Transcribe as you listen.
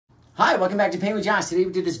Hi, welcome back to Paint with Josh. Today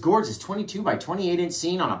we did this gorgeous 22 by 28 inch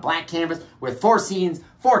scene on a black canvas with 4 scenes,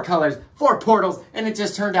 4 colors, 4 portals, and it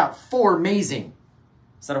just turned out 4 amazing.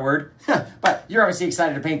 Is that a word? But you're obviously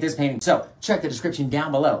excited to paint this painting, so check the description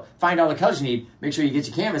down below. Find all the colors you need, make sure you get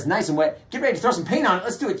your canvas nice and wet, get ready to throw some paint on it.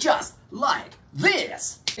 Let's do it just like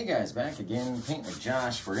this. Hey guys, back again, Paint with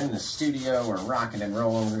Josh. We're in the studio, we're rocking and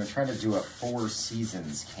rolling. We're gonna try to do a 4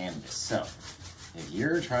 seasons canvas. So, if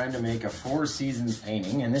you're trying to make a 4 seasons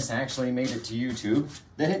painting, and this actually made it to YouTube,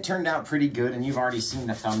 then it turned out pretty good, and you've already seen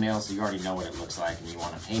the thumbnail, so you already know what it looks like, and you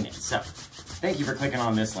want to paint it. So, thank you for clicking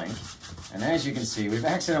on this link. And as you can see, we've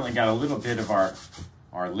accidentally got a little bit of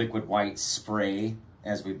our liquid white spray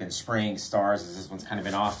as we've been spraying stars, as this one's kind of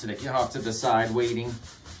been off to the side, waiting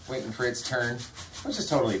for its turn, which is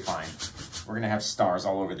totally fine. We're gonna have stars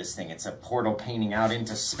all over this thing. It's a portal painting out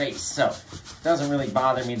into space, so it doesn't really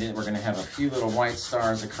bother me that we're gonna have a few little white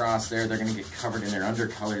stars across there. They're gonna get covered in their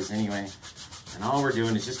undercolors anyway. And all we're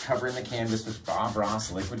doing is just covering the canvas with Bob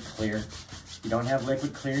Ross liquid clear. If you don't have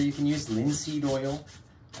liquid clear, you can use linseed oil.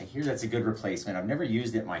 I hear that's a good replacement. I've never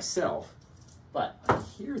used it myself, but I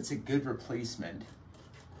hear it's a good replacement.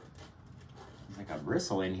 There's like a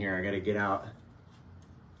bristle in here I gotta get out.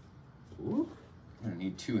 Ooh. I'm gonna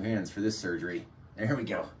need 2 hands for this surgery. There we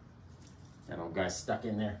go. That old guy's stuck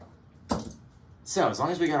in there. So as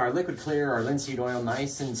long as we got our liquid clear, our linseed oil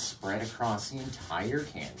nice and spread across the entire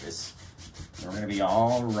canvas, we're gonna be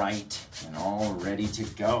all right and all ready to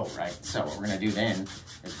go, right? So what we're gonna do then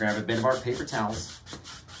is grab a bit of our paper towels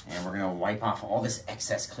and we're gonna wipe off all this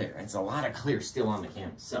excess clear. It's a lot of clear still on the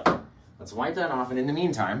canvas. So let's wipe that off, and in the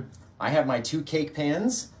meantime, I have my 2 cake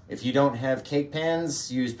pans. If you don't have cake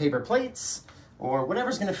pans, use paper plates, or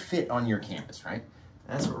whatever's gonna fit on your canvas, right?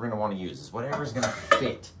 That's what we're gonna wanna use, is whatever's gonna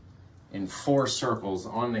fit in 4 circles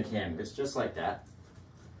on the canvas, just like that.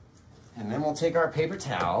 And then we'll take our paper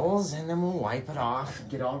towels and then we'll wipe it off,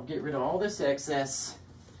 get rid of all this excess.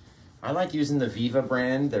 I like using the Viva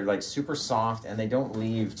brand. They're like super soft and they don't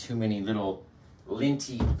leave too many little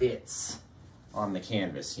linty bits on the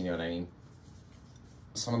canvas, you know what I mean?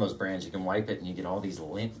 Some of those brands, you can wipe it and you get all these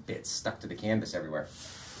lint bits stuck to the canvas everywhere.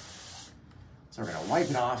 So we're gonna wipe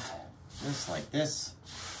it off just like this.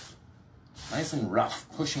 Nice and rough,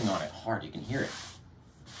 pushing on it hard, you can hear it.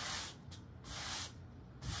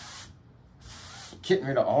 Getting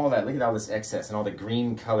rid of all that, look at all this excess and all the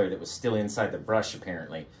green color that was still inside the brush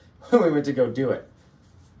apparently when we went to go do it.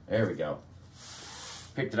 There we go.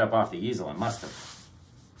 Picked it up off the easel and must have.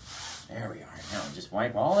 There we are. Now just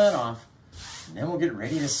wipe all that off and then we'll get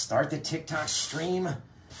ready to start the TikTok stream and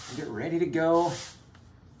get ready to go.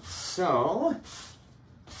 So,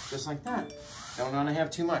 just like that. Don't want to have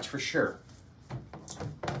too much for sure.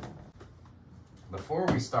 Before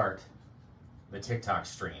we start the TikTok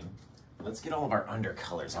stream, let's get all of our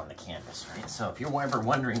undercolors on the canvas, right? So if you're ever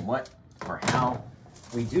wondering what or how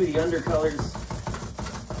we do the undercolors,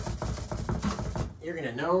 you're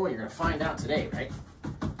gonna know and you're gonna find out today, right?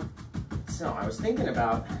 So I was thinking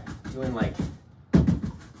about doing like,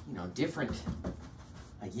 you know, different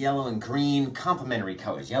like yellow and green complementary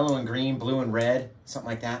colors. Yellow and green, blue and red, something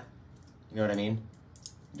like that. You know what I mean?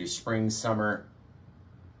 Do spring, summer,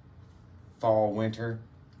 fall, winter,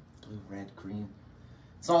 blue, red, green.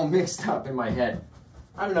 It's all mixed up in my head.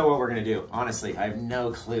 I don't know what we're gonna do. Honestly, I have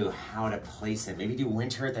no clue how to place it. Maybe do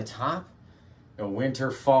winter at the top? Go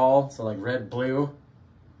winter, fall, so like red, blue.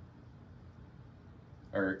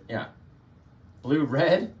 Or yeah, blue,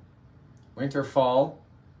 red, winter, fall,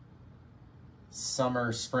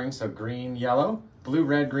 summer, spring, so green, yellow, blue,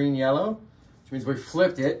 red, green, yellow, which means we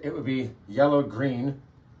flipped it. It would be yellow, green,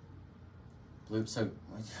 blue. So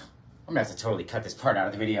I'm gonna have to totally cut this part out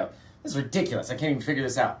of the video. This is ridiculous. I can't even figure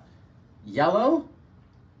this out. Yellow,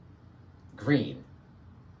 green.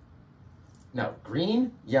 No,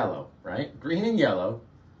 green, yellow, right? Green and yellow.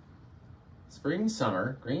 Spring,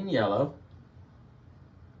 summer, green, yellow,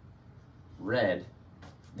 red.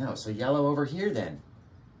 No, so yellow over here then.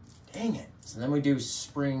 Dang it. So then we do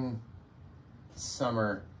spring,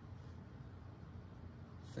 summer.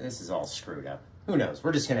 This is all screwed up. Who knows?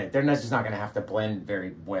 They're just not gonna have to blend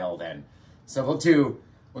very well then. So we'll do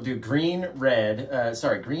green, red,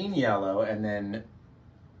 green, yellow, and then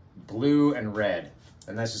blue and red.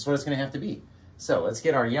 And that's just what it's gonna have to be. So let's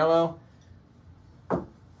get our yellow. I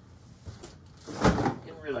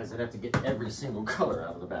didn't realize I'd have to get every single color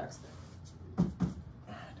out of the back. Did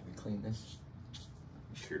we clean this?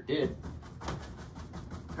 We sure did.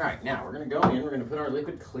 All right, now we're gonna go in, we're gonna put our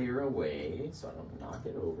liquid clear away so I don't knock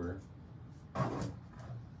it over.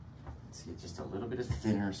 Let's get just a little bit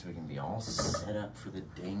thinner so we can be all set up for the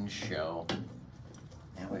dang show.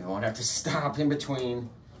 That way we won't have to stop in between.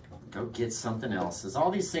 go get something else. There's all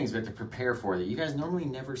these things we have to prepare for that you guys normally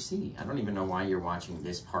never see. I don't even know why you're watching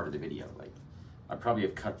this part of the video. Like, I probably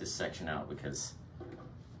have cut this section out because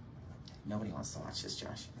nobody wants to watch this,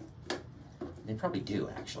 Josh. They probably do,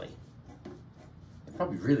 actually. They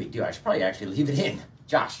probably really do. I should probably actually leave it in.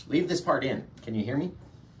 Josh, leave this part in. Can you hear me?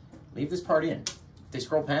 Leave this part in. If they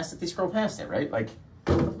scroll past it, they scroll past it, right? Like,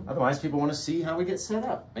 otherwise people want to see how we get set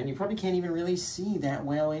up. And you probably can't even really see that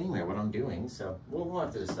well anyway what I'm doing, so we'll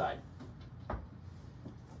have to decide.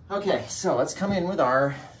 Okay, so let's come in with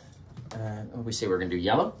our, what we say we're going to do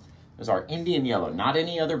yellow. There's our Indian yellow, not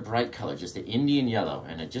any other bright color, just the Indian yellow,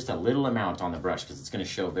 and just a little amount on the brush because it's going to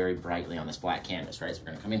show very brightly on this black canvas, right? So we're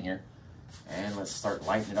going to come in here and let's start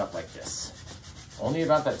lighting it up like this. Only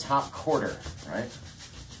about the top quarter, right?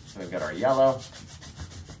 So we've got our yellow.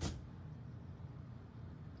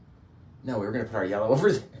 No, we were going to put our yellow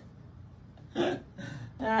over there.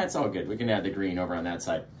 It's all good. We can add the green over on that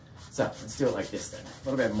side. So let's do it like this then. A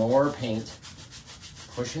little bit more paint,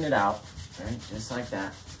 pushing it out, right? Just like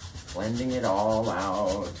that. Blending it all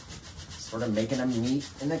out. Sort of making them meet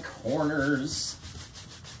in the corners.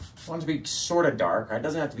 I want it to be sort of dark, right? It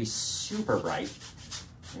doesn't have to be super bright.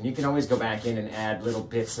 And you can always go back in and add little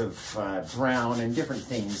bits of brown and different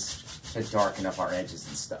things to darken up our edges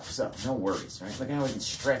and stuff. So no worries, right? Look at how we can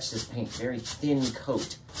stretch this paint. Very thin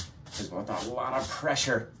coat. Because with a lot of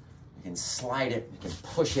pressure, we can slide it, we can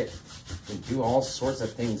push it, we can do all sorts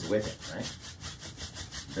of things with it, right?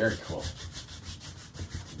 Very cool.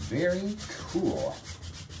 Very cool.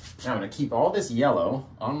 Now I'm going to keep all this yellow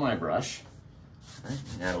on my brush. Right?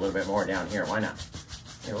 And add a little bit more down here. Why not?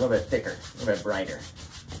 Get a little bit thicker, a little bit brighter.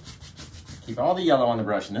 Keep all the yellow on the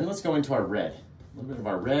brush, and then let's go into our red. A little bit of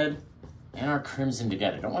our red and our crimson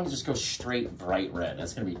together. Don't want to just go straight bright red.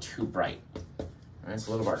 That's going to be too bright. All right, so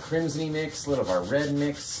a little of our crimson-y mix, a little of our red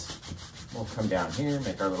mix. We'll come down here,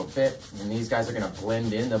 make our little bit, and these guys are going to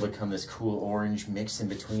blend in. They'll become this cool orange mix in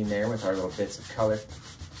between there with our little bits of color.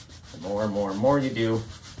 The more and more and more you do,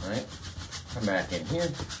 right? Come back in here.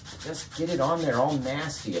 Just get it on there all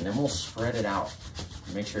nasty, and then we'll spread it out.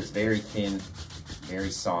 Make sure it's very thin,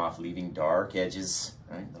 very soft, leaving dark edges,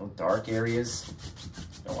 right? Little dark areas.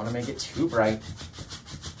 Don't want to make it too bright.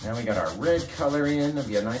 Now we got our red color in. That'll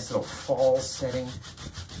be a nice little fall setting.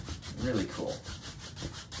 Really cool.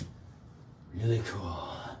 Really cool.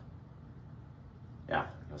 Yeah,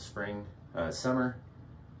 no spring, summer.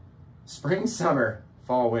 Spring, summer,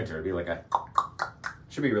 fall, winter. It'd be like a,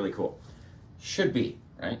 should be really cool. Should be,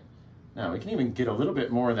 right? Now we can even get a little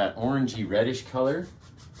bit more of that orangey reddish color.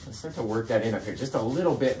 Let's start to work that in up here. Just a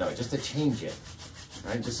little bit though, just to change it,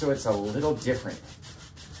 right? Just so it's a little different.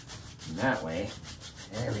 And that way,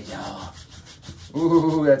 there we go.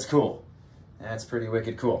 Ooh, that's cool. That's pretty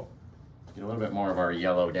wicked cool. Get a little bit more of our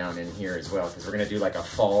yellow down in here as well, because we're gonna do like a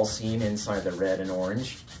fall scene inside the red and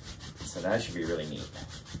orange. So that should be really neat.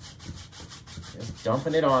 Just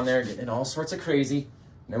dumping it on there, getting all sorts of crazy.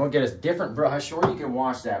 And then we'll get a different brush, or you can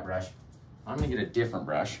wash that brush. I'm gonna get a different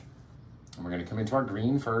brush. And we're gonna come into our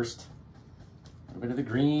green first. A little bit of the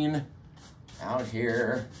green out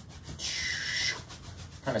here.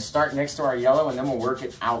 Kind of start next to our yellow, and then we'll work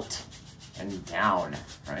it out and down,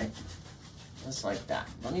 right? Just like that.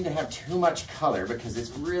 Don't need to have too much color because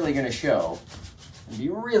it's really gonna show and be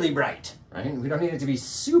really bright, right? We don't need it to be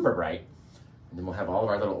super bright. And then we'll have all of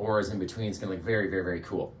our little auras in between. It's gonna look very, very, very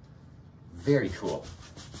cool. Very cool.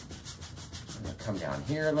 I'm gonna come down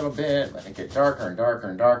here a little bit, let it get darker and darker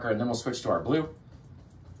and darker, and then we'll switch to our blue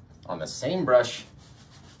on the same brush,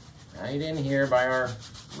 right in here by our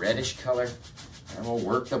reddish color, and we'll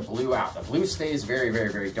work the blue out. The blue stays very,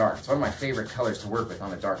 very, very dark. It's one of my favorite colors to work with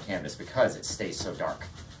on a dark canvas because it stays so dark.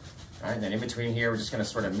 All right, and then in between here, we're just gonna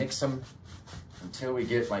sort of mix them until we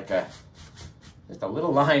get like just a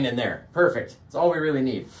little line in there. Perfect, that's all we really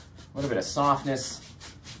need. A little bit of softness,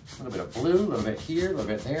 a little bit of blue, a little bit here, a little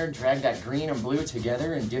bit there. Drag that green and blue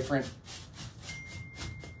together in different,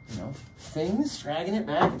 you know, things. Dragging it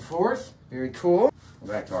back and forth. Very cool.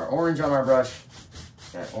 Go back to our orange on our brush.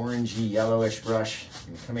 That orangey, yellowish brush.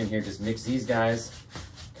 And come in here, just mix these guys.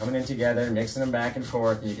 Coming in together, mixing them back and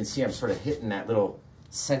forth. And you can see I'm sort of hitting that little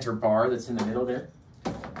center bar that's in the middle there.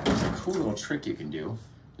 It's a cool little trick you can do.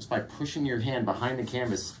 Just by pushing your hand behind the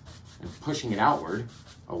canvas and pushing it outward,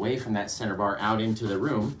 away from that center bar out into the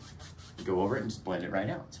room. You go over it and just blend it right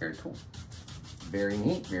out. It's very cool. Very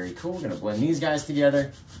neat, very cool. Gonna blend these guys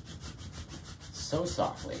together so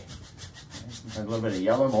softly. A little bit of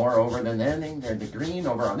yellow more over than then, the green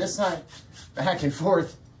over on this side. Back and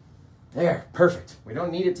forth. There, perfect. We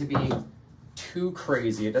don't need it to be too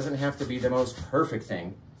crazy. It doesn't have to be the most perfect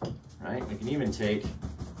thing, right? We can even take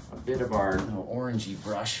a bit of our little orangey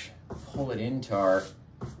brush, pull it into our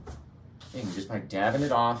thing just by dabbing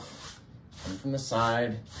it off, and from the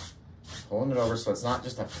side, pulling it over so it's not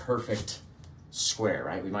just a perfect square,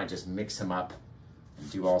 right? We might just mix them up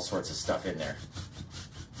and do all sorts of stuff in there.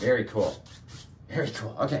 Very cool. Very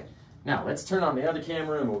cool. Okay, now let's turn on the other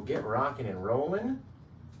camera and we'll get rocking and rolling.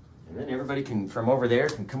 And then everybody can, from over there,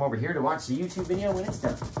 can come over here to watch the YouTube video when it's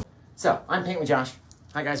done. So, I'm Paint with Josh.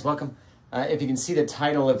 Hi guys, welcome. If you can see the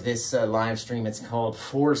title of this live stream, it's called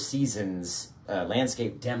 4 Seasons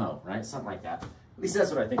Landscape Demo, right? Something like that. At least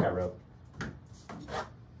that's what I think I wrote.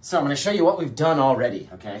 So I'm going to show you what we've done already,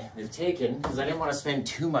 okay? We've taken, because I didn't want to spend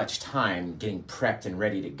too much time getting prepped and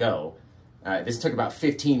ready to go. This took about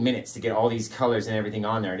 15 minutes to get all these colors and everything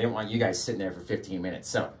on there. I didn't want you guys sitting there for 15 minutes.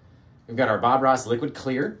 So we've got our Bob Ross Liquid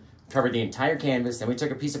Clear, covered the entire canvas, then we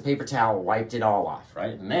took a piece of paper towel, wiped it all off,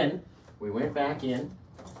 right? And then we went back in,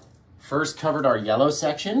 first covered our yellow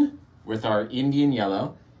section with our Indian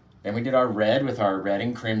yellow, then we did our red with our red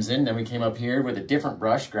and crimson, then we came up here with a different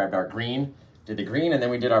brush, grabbed our green, did the green, and then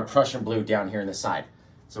we did our Prussian blue down here in the side.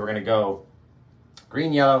 So we're gonna go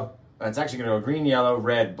green, yellow, it's actually gonna go green, yellow,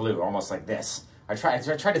 red, blue, almost like this. I tried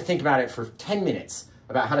to think about it for 10 minutes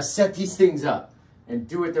about how to set these things up and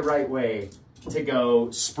do it the right way to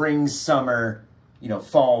go spring, summer, you know,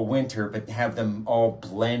 fall, winter, but have them all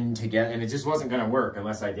blend together. And it just wasn't gonna work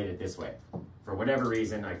unless I did it this way. For whatever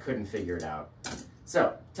reason, I couldn't figure it out.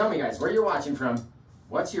 So tell me guys, where you're watching from,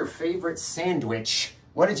 what's your favorite sandwich?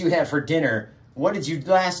 What did you have for dinner? What did you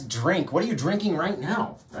last drink? What are you drinking right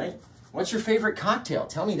now, right? What's your favorite cocktail?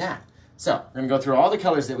 Tell me that. So we're gonna go through all the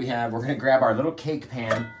colors that we have. We're gonna grab our little cake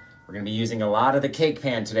pan. We're gonna be using a lot of the cake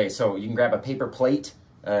pan today. So you can grab a paper plate,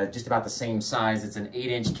 just about the same size. It's an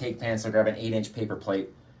 8-inch cake pan, so grab an 8-inch paper plate.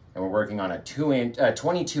 And we're working on a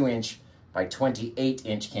 22-inch by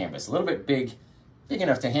 28-inch canvas. A little bit big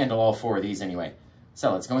enough to handle all 4 of these anyway.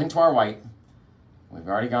 So let's go into our white. We've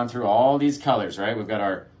already gone through all these colors, right? We've got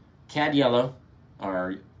our cad yellow,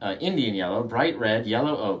 our Indian yellow, bright red,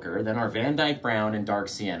 yellow ochre, then our Van Dyke brown and dark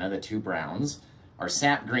sienna, the 2 browns, our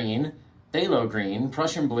sap green, phthalo green,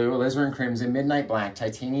 Prussian blue, alizarin crimson, midnight black,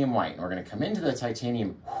 titanium white. And we're gonna come into the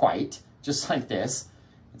titanium white, just like this.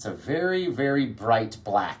 It's a very, very bright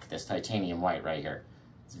black, this titanium white right here.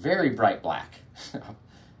 It's very bright black.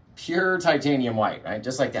 Pure titanium white, right?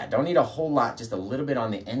 Just like that. Don't need a whole lot, just a little bit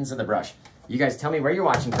on the ends of the brush. You guys tell me where you're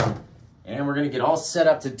watching from. And we're gonna get all set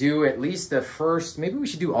up to do at least the first, maybe we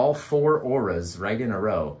should do all 4 auras right in a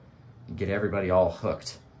row and get everybody all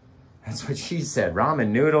hooked. That's what she said. Ramen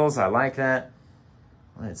noodles, I like that.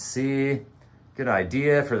 Let's see. Good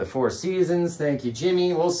idea for the 4 seasons. Thank you,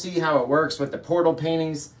 Jimmy. We'll see how it works with the portal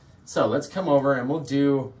paintings. So let's come over and we'll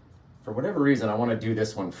do, for whatever reason, I wanna do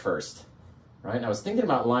this one first. Right, and I was thinking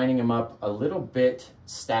about lining them up a little bit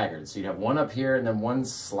staggered. So you'd have one up here and then one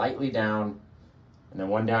slightly down, and then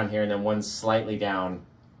one down here and then one slightly down.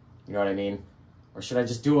 You know what I mean? Or should I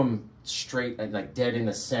just do them straight, like dead in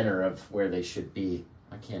the center of where they should be?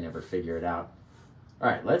 I can't ever figure it out. All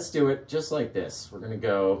right, let's do it just like this. We're gonna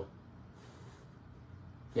go,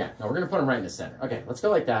 yeah, no, we're gonna put them right in the center. Okay, let's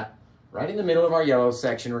go like that. Right in the middle of our yellow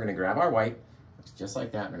section, we're gonna grab our white, just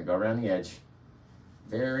like that. We're gonna go around the edge.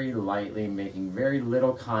 Very lightly, making very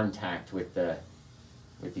little contact with the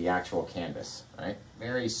actual canvas, right?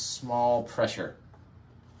 Very small pressure.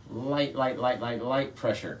 Light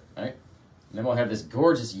pressure, right? And then we'll have this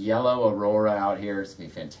gorgeous yellow aurora out here. It's gonna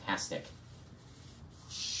be fantastic.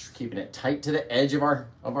 Keeping it tight to the edge of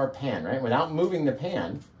our pan, right? Without moving the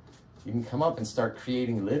pan, you can come up and start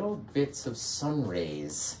creating little bits of sun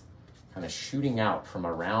rays kind of shooting out from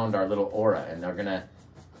around our little aura, and they're gonna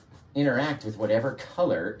interact with whatever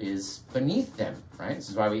color is beneath them, right? This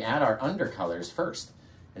is why we add our undercolors first.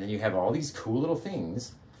 And then you have all these cool little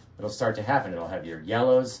things that'll start to happen. It'll have your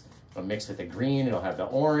yellows, it'll mix with the green, it'll have the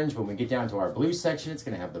orange. When we get down to our blue section, it's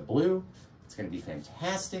gonna have the blue. It's gonna be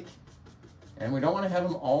fantastic. And we don't wanna have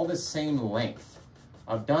them all the same length.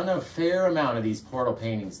 I've done a fair amount of these portal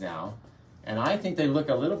paintings now, and I think they look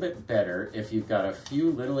a little bit better if you've got a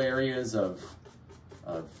few little areas of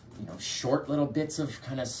you know, short little bits of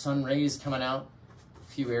kind of sun rays coming out,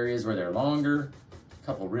 a few areas where they're longer, a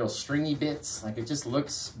couple real stringy bits. Like, it just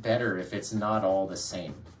looks better if it's not all the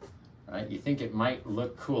same, right? You think it might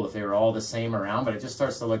look cool if they were all the same around, but it just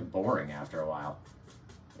starts to look boring after a while.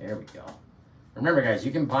 There we go. Remember guys,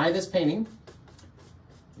 you can buy this painting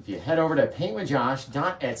if you head over to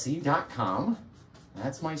paintwithjosh.etsy.com.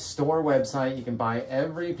 That's my store website. You can buy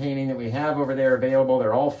every painting that we have over there available.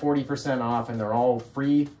 They're all 40% off and they're all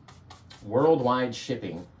free worldwide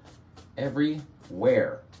shipping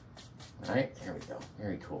everywhere. right? There we go.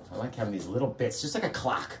 Very cool. I like having these little bits, just like a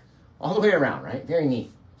clock, all the way around, right? Very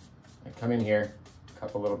neat. I come in here, a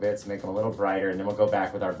couple little bits, make them a little brighter, and then we'll go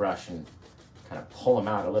back with our brush and kind of pull them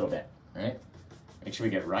out a little bit, right? Make sure we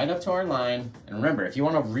get right up to our line. And remember, if you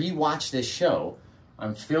want to re-watch this show,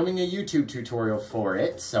 I'm filming a YouTube tutorial for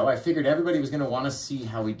it. So I figured everybody was going to want to see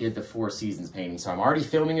how we did the Four Seasons painting. So I'm already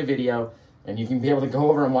filming a video, and you can be able to go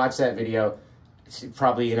over and watch that video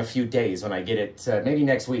probably in a few days when I get it, maybe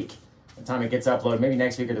next week. By the time it gets uploaded, maybe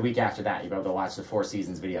next week or the week after that, you'll be able to watch the Four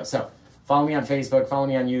Seasons video. So follow me on Facebook, follow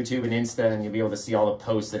me on YouTube and Insta, and you'll be able to see all the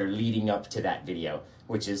posts that are leading up to that video,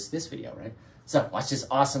 which is this video, right? So watch this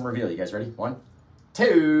awesome reveal. You guys ready? 1,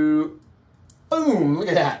 2, boom, look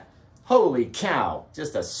at that. Holy cow,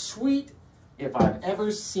 just a sweet, if I've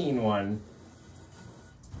ever seen one,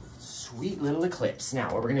 sweet little eclipse.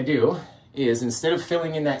 Now, what we're gonna do is instead of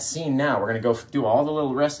filling in that scene now, we're gonna go do all the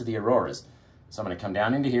little rest of the auroras. So I'm gonna come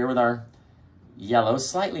down into here with our yellow,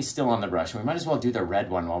 slightly still on the brush. We might as well do the red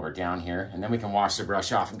one while we're down here, and then we can wash the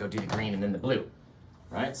brush off and go do the green and then the blue,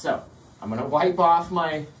 right? So I'm gonna wipe off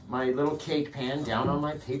my little cake pan down on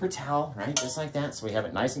my paper towel, right? Just like that, so we have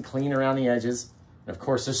it nice and clean around the edges. And of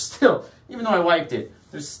course, there's still, even though I wiped it,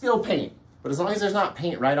 there's still paint. But as long as there's not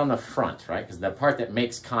paint right on the front, right? Because the part that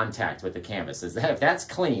makes contact with the canvas is that if that's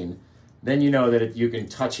clean, then you know that you can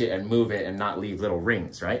touch it and move it and not leave little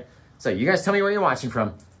rings, right? So you guys tell me where you're watching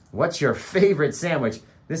from. What's your favorite sandwich?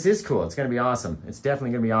 This is cool. It's gonna be awesome. It's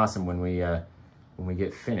definitely gonna be awesome when we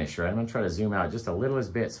get finished, right? I'm gonna try to zoom out just a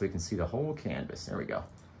littlest bit so we can see the whole canvas. There we go.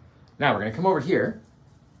 Now we're gonna come over here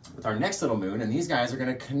with our next little moon, and these guys are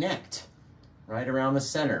gonna connect right around the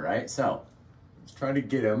center, right? So let's try to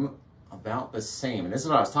get them about the same. And this is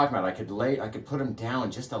what I was talking about. I could put them down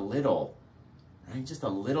just a little, right? Just a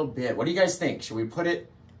little bit. What do you guys think? Should we put it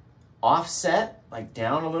offset, like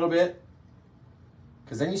down a little bit?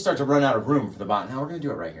 Because then you start to run out of room for the bottom. Now we're gonna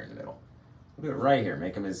do it right here in the middle. We'll do it right here.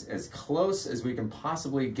 Make them as close as we can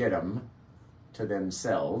possibly get them to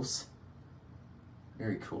themselves.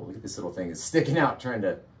 Very cool. Look at this little thing. It's sticking out, trying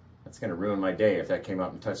to, that's gonna ruin my day if that came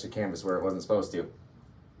up and touched the canvas where it wasn't supposed to.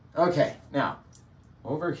 Okay, now,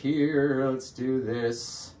 over here, let's do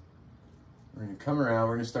this. We're gonna come around,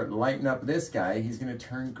 we're gonna start lighting up this guy. He's gonna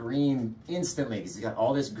turn green instantly because he's got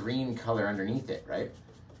all this green color underneath it, right?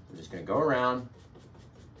 We're just gonna go around,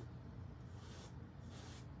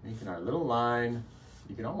 making our little line.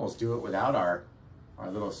 You can almost do it without our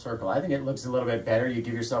little circle. I think it looks a little bit better. You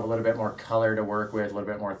give yourself a little bit more color to work with, a little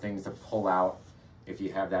bit more things to pull out if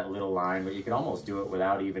you have that little line, but you can almost do it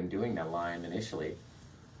without even doing that line initially.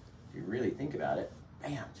 If you really think about it,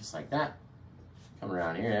 bam, just like that. Come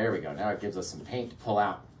around here, there we go. Now it gives us some paint to pull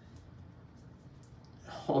out.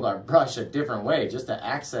 Hold our brush a different way just to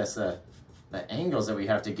access the angles that we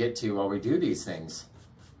have to get to while we do these things.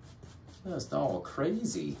 Just all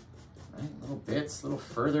crazy, right? Little bits, a little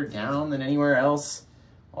further down than anywhere else.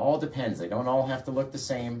 All depends. They don't all have to look the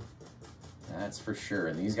same. That's for sure.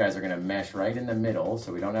 And these guys are gonna mesh right in the middle,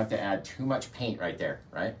 so we don't have to add too much paint right there,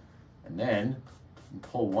 right? And then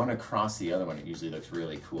pull one across the other one. It usually looks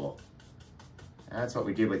really cool. That's what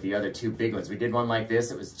we did with the other two big ones. We did one like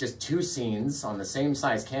this. It was just two scenes on the same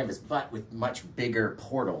size canvas, but with much bigger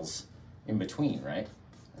portals in between, right?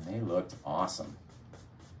 And they looked awesome.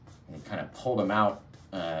 And kind of pulled them out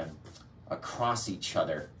across each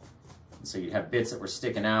other. And so you'd have bits that were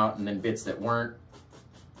sticking out and then bits that weren't.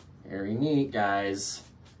 Very neat, guys.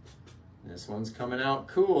 This one's coming out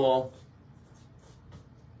cool.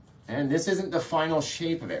 And this isn't the final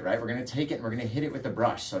shape of it, right? We're gonna take it and we're gonna hit it with the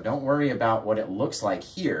brush. So don't worry about what it looks like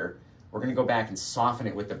here. We're gonna go back and soften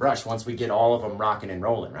it with the brush once we get all of them rocking and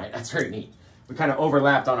rolling, right? That's very neat. We kind of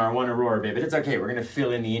overlapped on our one Aurora bit, but it's okay. We're gonna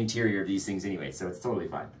fill in the interior of these things anyway, so it's totally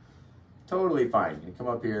fine. Totally fine. You come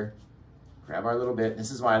up here, grab our little bit.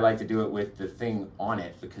 This is why I like to do it with the thing on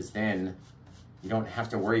it, because then you don't have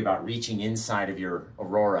to worry about reaching inside of your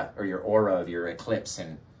aurora or your aura of your eclipse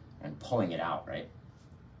and pulling it out, right?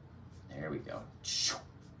 There we go.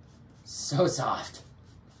 So soft.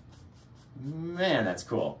 Man, that's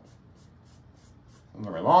cool. Some of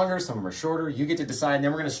them are longer, some of them are shorter. You get to decide, and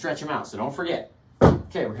then we're gonna stretch them out, so don't forget.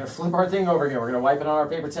 Okay, we're gonna flip our thing over again. We're gonna wipe it on our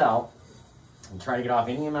paper towel and try to get off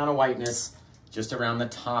any amount of whiteness just around the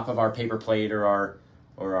top of our paper plate or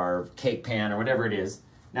our cake pan or whatever it is.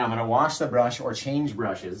 Now I'm gonna wash the brush or change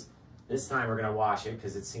brushes. This time we're gonna wash it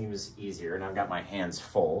because it seems easier, and I've got my hands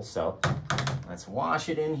full, so let's wash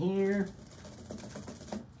it in here.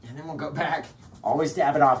 And then we'll go back. Always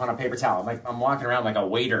dab it off on a paper towel. I'm walking around like a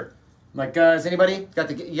waiter. I'm like, is anybody got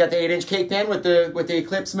the 8-inch cake pan with the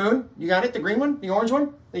eclipse moon? You got it? The green one? The orange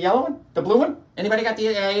one? The yellow one? The blue one? Anybody got the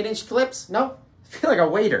 8-inch eclipse? No? I feel like a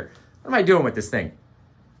waiter. What am I doing with this thing?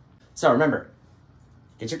 So remember,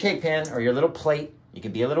 get your cake pan or your little plate. You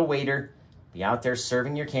can be a little waiter, be out there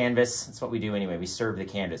serving your canvas. That's what we do anyway. We serve the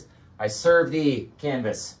canvas. I serve the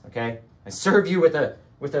canvas, okay? I serve you with a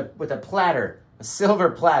platter, a silver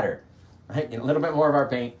platter. Right? Get a little bit more of our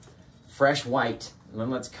paint, fresh white. And then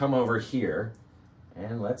let's come over here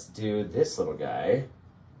and let's do this little guy.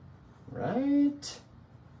 Right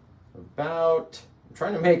about, I'm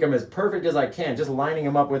trying to make them as perfect as I can, just lining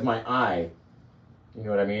them up with my eye. You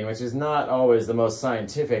know what I mean? Which is not always the most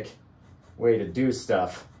scientific way to do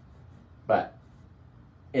stuff, but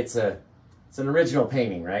it's an original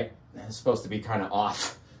painting, right? It's supposed to be kind of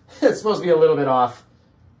off. It's supposed to be a little bit off.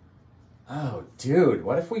 Oh, dude,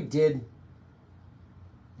 what if we did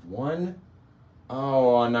one?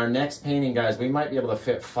 Oh, on our next painting, guys, we might be able to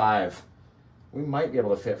fit 5. We might be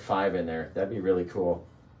able to fit 5 in there. That'd be really cool.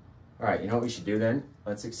 All right, you know what we should do then?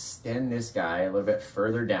 Let's extend this guy a little bit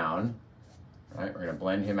further down. All right, we're gonna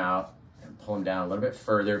blend him out and pull him down a little bit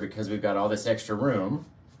further because we've got all this extra room.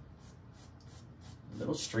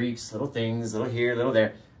 Little streaks, little things, little here, little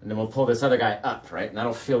there. And then we'll pull this other guy up, right? And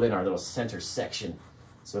that'll fill in our little center section.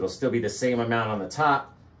 So it'll still be the same amount on the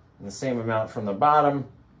top and the same amount from the bottom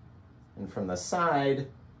and from the side.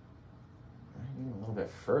 A little bit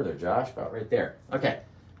further, Josh, about right there. Okay,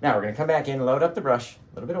 now we're gonna come back in, load up the brush,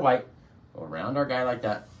 a little bit of white, go around our guy like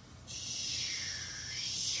that.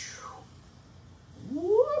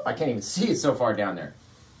 Whoop, I can't even see it so far down there.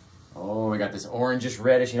 Oh, we got this orangish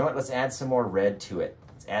reddish. You know what? Let's add some more red to it.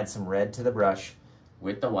 Let's add some red to the brush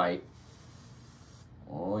with the white.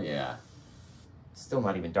 Oh, yeah. Still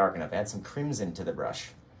not even dark enough. Add some crimson to the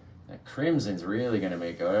brush. That crimson's really going to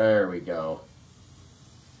make... There we go.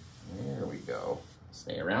 There we go.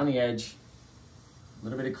 Stay around the edge. A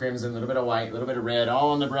little bit of crimson, a little bit of white, a little bit of red,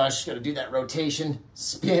 all on the brush. Got to do that rotation,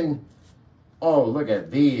 spin. Oh, look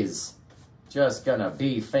at these. Just gonna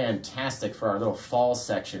be fantastic for our little fall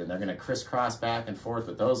section. And they're gonna crisscross back and forth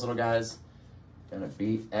with those little guys. Gonna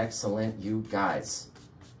be excellent, you guys.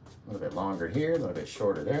 A little bit longer here, a little bit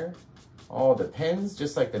shorter there. All depends,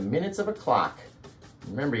 just like the minutes of a clock.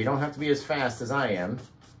 Remember, you don't have to be as fast as I am.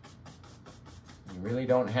 You really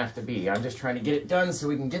don't have to be. I'm just trying to get it done so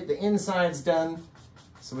we can get the insides done,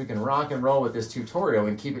 so we can rock and roll with this tutorial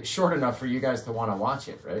and keep it short enough for you guys to want to watch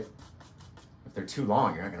it, right? If they're too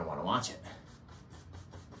long, you're not going to want to watch it.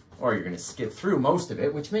 Or you're going to skip through most of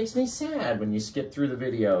it, which makes me sad when you skip through the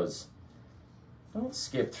videos. Don't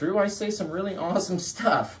skip through. I say some really awesome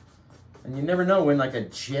stuff. And you never know when like a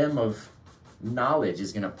gem of knowledge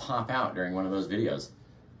is going to pop out during one of those videos.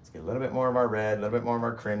 Let's get a little bit more of our red, a little bit more of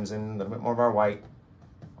our crimson, a little bit more of our white,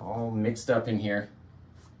 all mixed up in here.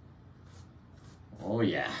 Oh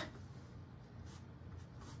yeah.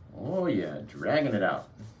 Oh yeah, dragging it out.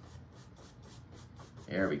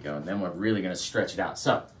 There we go, and then we're really gonna stretch it out.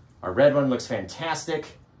 So, our red one looks fantastic.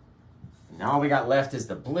 Now all we got left is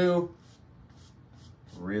the blue.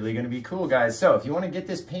 Really gonna be cool, guys. So if you wanna get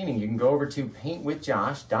this painting, you can go over to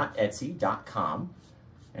paintwithjosh.etsy.com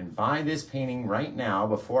and buy this painting right now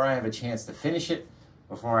before I have a chance to finish it,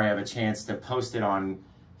 before I have a chance to post it on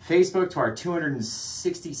Facebook to our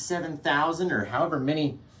 267,000 or however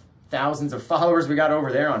many thousands of followers we got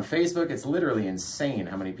over there on Facebook. It's literally insane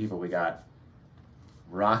how many people we got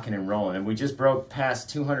rocking and rolling. And we just broke past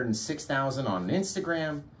 206,000 on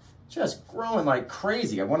Instagram. Just growing like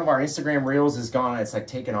crazy. One of our Instagram reels is gone. It's like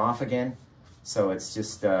taken off again. So it's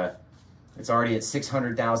just, it's already at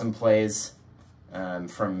 600,000 plays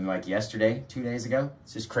from like yesterday, 2 days ago.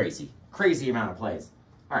 It's just crazy. Crazy amount of plays.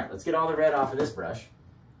 All right, let's get all the red off of this brush.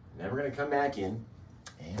 And then we're gonna come back in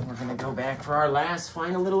and we're gonna go back for our last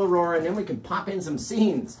final little aurora, and then we can pop in some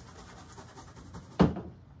scenes.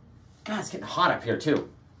 God, it's getting hot up here too.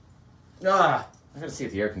 I gotta see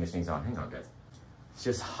if the air conditioning's on. Hang on, guys. It's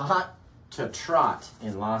just hot to trot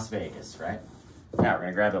in Las Vegas, right? Now we're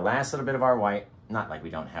gonna grab the last little bit of our white. Not like we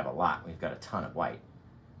don't have a lot. We've got a ton of white.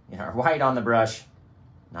 You know, our white on the brush.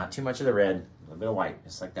 Not too much of the red. A little bit of white,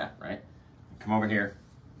 just like that, right? Come over here.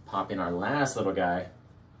 Pop in our last little guy.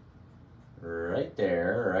 Right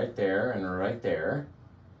there, and right there.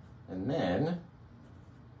 And then,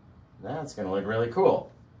 that's gonna look really cool.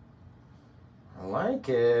 I like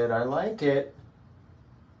it, I like it.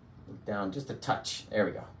 Look down just a touch. There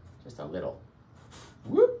we go. Just a little.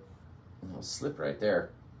 Whoop. A little slip right there.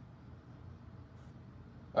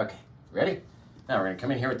 Okay, ready? Now we're gonna come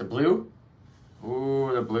in here with the blue.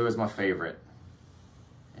 Ooh, the blue is my favorite.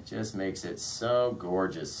 It just makes it so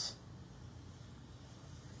gorgeous.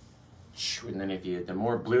 And then the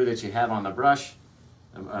more blue that you have on the brush,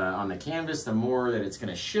 on the canvas, the more that it's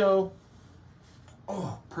gonna show.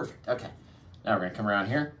 Oh, perfect, okay. Now we're gonna come around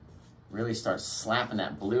here Really start slapping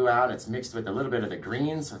that blue out. It's mixed with a little bit of the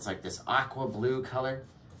green, so it's like this aqua blue color.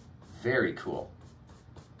 Very cool.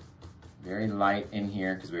 Very light in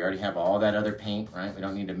here because we already have all that other paint, right? We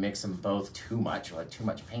don't need to mix them both too much. We'll have too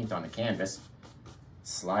much paint on the canvas.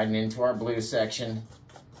 Sliding into our blue section.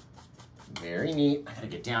 Very neat. I gotta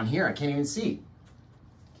get down here. I can't even see.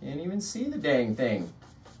 Can't even see the dang thing.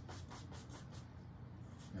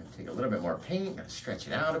 I'm gonna take a little bit more paint. Gotta stretch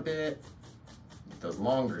it out a bit. Get those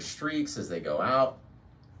longer streaks as they go out.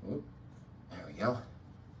 Oop. There we go.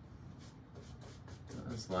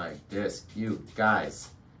 Just like this, you guys.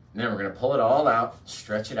 And then we're gonna pull it all out,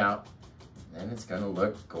 stretch it out, and then it's gonna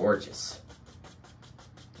look gorgeous.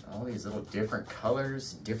 All these little different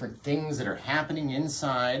colors, different things that are happening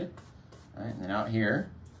inside. All right, and then out here,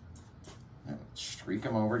 streak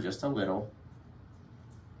them over just a little.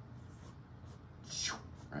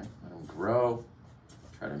 Right, let them grow,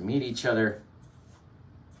 try to meet each other.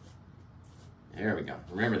 There we go.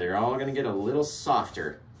 Remember, they're all gonna get a little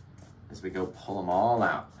softer as we go pull them all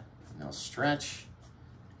out. And they'll stretch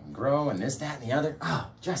and grow and this, that, and the other. Oh,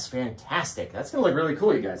 just fantastic. That's gonna look really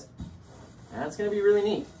cool, you guys. That's gonna be really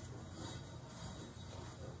neat.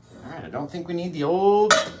 All right, I don't think we need the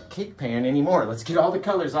old cake pan anymore. Let's get all the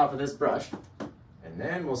colors off of this brush. And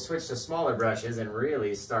then we'll switch to smaller brushes and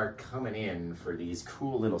really start coming in for these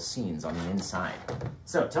cool little scenes on the inside.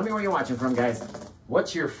 So tell me where you're watching from, guys.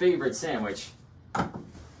 What's your favorite sandwich?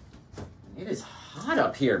 It is hot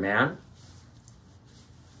up here, man.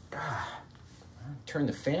 Turn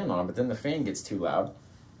the fan on, but then the fan gets too loud.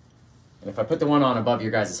 And if I put the one on above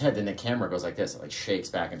your guys' head, then the camera goes like this. It like shakes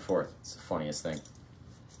back and forth. It's the funniest thing.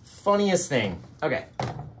 Funniest thing. Okay,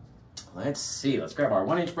 let's see. Let's grab our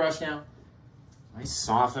 1-inch brush now. Nice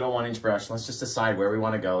soft little 1-inch brush. Let's just decide where we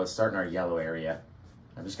want to go. Let's start in our yellow area.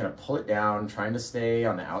 I'm just going to pull it down, trying to stay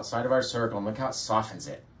on the outside of our circle, and look how it softens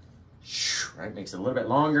it. Right, makes it a little bit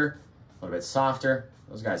longer, a little bit softer.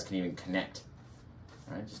 Those guys can even connect.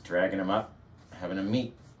 All right, just dragging them up, having them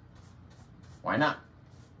meet. Why not?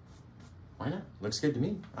 Why not? Looks good to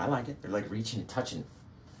me. I like it. They're like reaching and touching,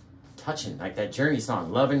 like that Journey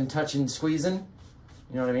song, loving, touching, squeezing.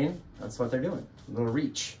 You know what I mean? That's what they're doing. A little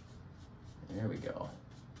reach. There we go.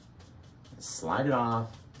 Slide it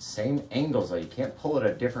off. Same angles, though. You can't pull it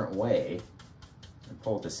a different way. You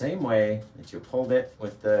pull it the same way that you pulled it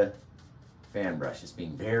with the fan brush. It's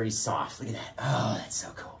being very soft. Look at that. Oh, that's so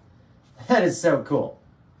cool. That is so cool.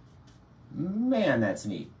 Man, that's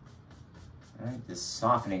neat. All right, just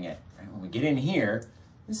softening it. Right, when we get in here,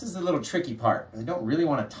 this is the little tricky part. I don't really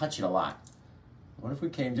want to touch it a lot. What if we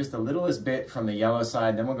came just a littlest bit from the yellow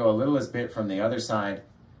side, then we'll go a littlest bit from the other side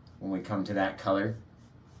when we come to that color.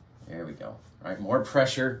 There we go. All right, more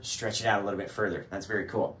pressure, stretch it out a little bit further. That's very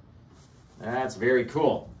cool. That's very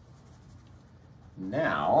cool.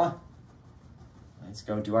 Now, let's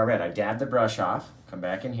go do our red. I dabbed the brush off, come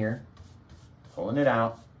back in here, pulling it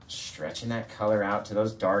out, stretching that color out to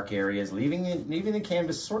those dark areas, leaving the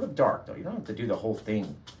canvas sort of dark, though. You don't have to do the whole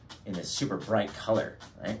thing in this super bright color,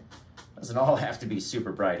 right? Doesn't all have to be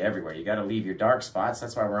super bright everywhere. You got to leave your dark spots.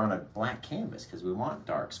 That's why we're on a black canvas, because we want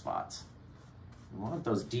dark spots. We want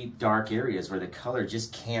those deep dark areas where the color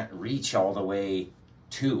just can't reach all the way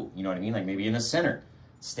to, you know what I mean? Like maybe in the center,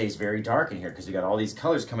 it stays very dark in here because you got all these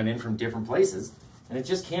colors coming in from different places and it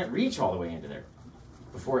just can't reach all the way into there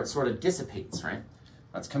before it sort of dissipates, right?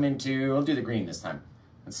 Let's come into, I'll do the green this time.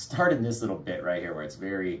 Let's start in this little bit right here where it's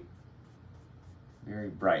very, very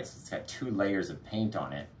bright. So it's got 2 layers of paint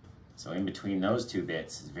on it. So in between those 2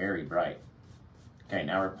 bits is very bright. Okay,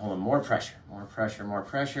 now we're pulling more pressure, more pressure, more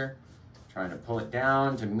pressure. Trying to pull it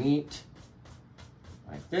down to meet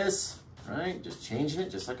like this, right? Just changing it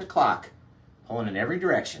just like a clock. Pulling in every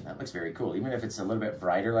direction. That looks very cool. Even if it's a little bit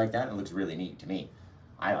brighter like that, it looks really neat to me.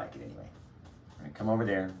 I like it anyway. I'm gonna come over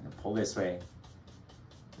there and pull this way.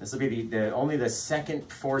 This will be only the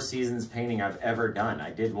second 4 Seasons painting I've ever done.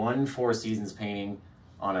 I did one 4 Seasons painting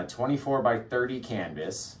on a 24 by 30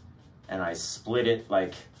 canvas, and I split it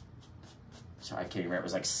like, so I can't even remember, it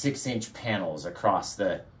was like 6-inch panels across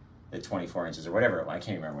the 24 inches or whatever. I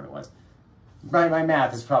can't remember what it was. My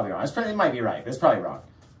math is probably wrong. It might be right, but it's probably wrong.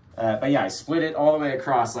 But yeah, I split it all the way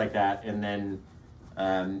across like that, and then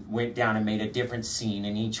went down and made a different scene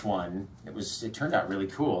in each one. It turned out really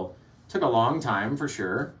cool. Took a long time for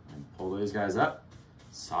sure. And pull those guys up,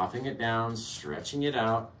 softening it down, stretching it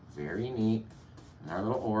out. Very neat. And our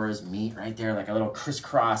little auras meet right there, like a little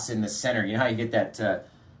crisscross in the center. You know how you get that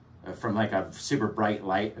from like a super bright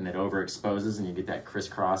light and it overexposes and you get that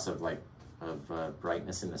crisscross of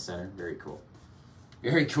brightness in the center. Very cool.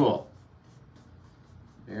 Very cool.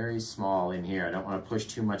 Very small in here. I don't want to push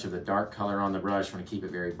too much of the dark color on the brush. I want to keep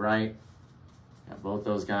it very bright. Now, both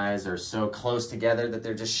those guys are so close together that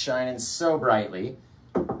they're just shining so brightly.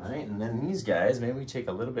 All right, and then these guys, maybe we take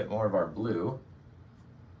a little bit more of our blue.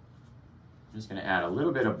 I'm just gonna add a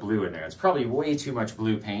little bit of blue in there. It's probably way too much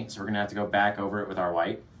blue paint, so we're gonna have to go back over it with our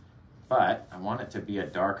white. But I want it to be a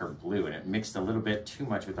darker blue, and it mixed a little bit too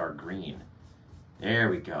much with our green. There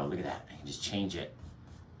we go, look at that. I can just change it.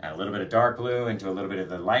 Add a little bit of dark blue into a little bit of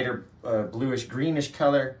the lighter bluish greenish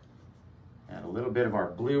color. Add a little bit of our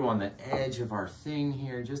blue on the edge of our thing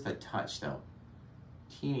here, just a touch though.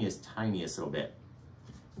 Teeniest, tiniest little bit.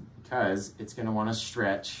 Because it's gonna wanna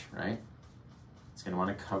stretch, right? It's gonna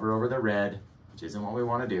wanna cover over the red, which isn't what we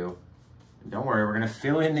wanna do. And don't worry, we're gonna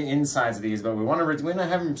fill in the insides of these, but we wanna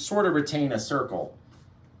have them sort of retain a circle.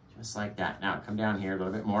 Just like that. Now come down here, a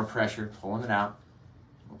little bit more pressure, pulling it out.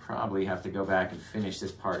 We'll probably have to go back and finish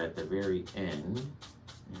this part at the very end.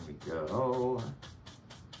 There we go.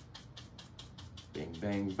 Bing,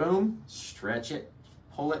 bang, boom. Stretch it,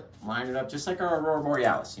 pull it, line it up, just like our Aurora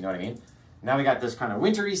Borealis, you know what I mean? Now we got this kind of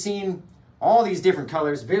wintry scene, all these different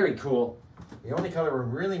colors, very cool. The only color we're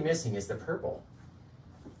really missing is the purple.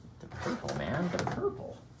 The purple, man, the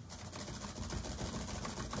purple.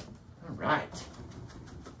 All right.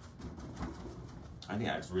 I think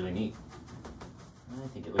that's really neat. I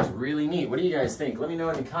think it looks really neat. What do you guys think? Let me know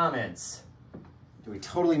in the comments. Do we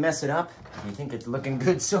totally mess it up? Do you think it's looking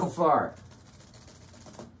good so far?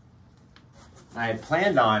 I had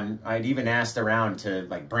planned on, I'd even asked around to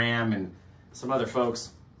like Bram and some other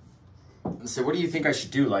folks and said, what do you think I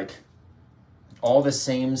should do? Like all the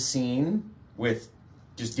same scene with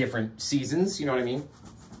just different seasons, you know what I mean?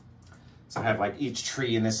 So have like each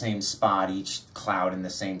tree in the same spot, each cloud in the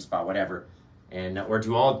same spot, whatever. And or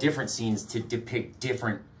do all different scenes to depict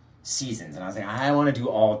different seasons. And I was like, I want to do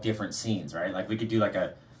all different scenes, right? Like we could do like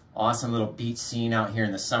a awesome little beach scene out here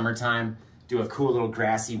in the summertime, do a cool little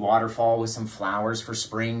grassy waterfall with some flowers for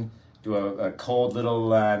spring, do a cold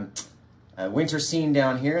little winter scene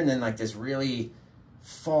down here, and then like this really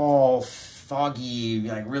fall, foggy,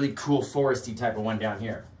 like really cool foresty type of one down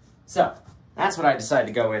here. So that's what I decided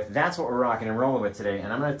to go with. That's what we're rocking and rolling with today.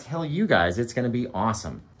 And I'm going to tell you guys it's going to be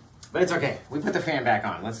awesome. But it's okay. We put the fan back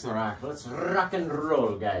on. Let's rock and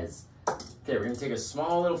roll, guys. Okay, we're gonna take a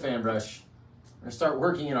small little fan brush. We're gonna start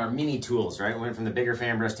working in our mini tools, right? We went from the bigger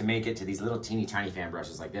fan brush to make it to these little teeny tiny fan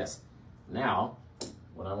brushes like this. Now,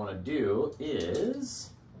 what I wanna do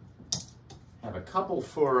is have a couple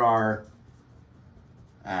for our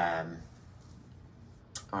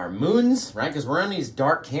moons, right? Because we're on these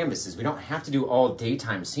dark canvases. We don't have to do all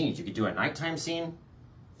daytime scenes. You could do a nighttime scene.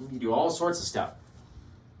 You can do all sorts of stuff.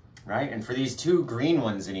 Right? And for these two green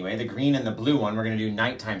ones anyway, the green and the blue one, we're going to do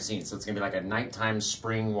nighttime scenes. So it's going to be like a nighttime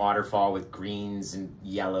spring waterfall with greens and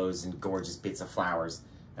yellows and gorgeous bits of flowers.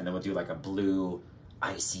 And then we'll do like a blue,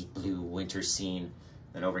 icy blue winter scene.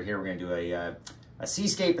 Then over here, we're going to do a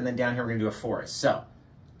seascape. And then down here, we're going to do a forest. So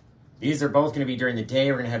these are both going to be during the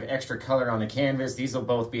day. We're going to have extra color on the canvas. These will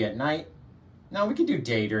both be at night. No, we could do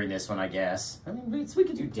day during this one, I guess. I mean, we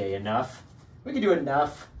could do day enough. We could do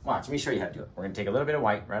enough. Watch, let me show you how to do it. We're gonna take a little bit of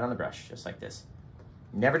white right on the brush, just like this.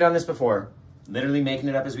 Never done this before. Literally making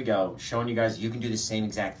it up as we go, showing you guys you can do the same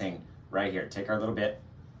exact thing right here. Take our little bit,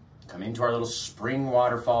 come into our little spring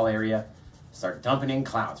waterfall area, start dumping in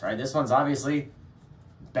clouds, right? This one's obviously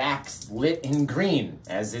backlit in green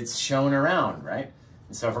as it's shown around, right?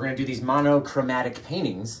 And so if we're gonna do these monochromatic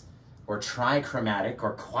paintings, or trichromatic,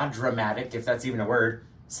 or quadramatic, if that's even a word,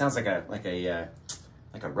 it sounds like a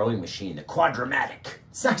rowing machine, the quadramatic.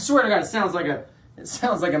 I swear to God, it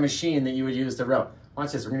sounds like a machine that you would use to row.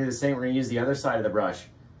 Watch this, we're gonna do the same. We're gonna use the other side of the brush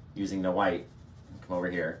using the white. Come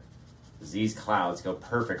over here. These clouds go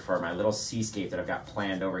perfect for my little seascape that I've got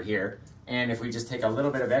planned over here. And if we just take a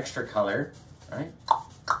little bit of extra color, right?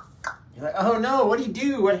 You're like, oh no, what do you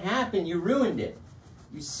do? What happened? You ruined it.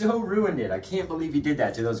 You so ruined it. I can't believe you did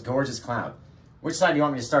that to those gorgeous clouds. Which side do you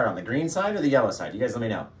want me to start on, the green side or the yellow side? You guys let me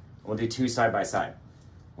know. We'll do two side by side.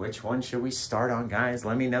 Which one should we start on, guys?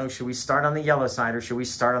 Let me know. Should we start on the yellow side or should we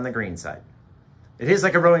start on the green side? It is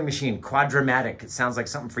like a rowing machine, quadramatic. It sounds like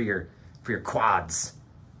something for your quads.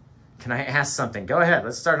 Can I ask something? Go ahead.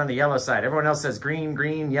 Let's start on the yellow side. Everyone else says green,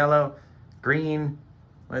 green, yellow, green.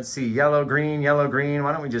 Let's see, yellow, green, yellow, green.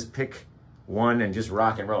 Why don't we just pick one and just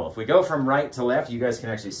rock and roll? If we go from right to left, you guys can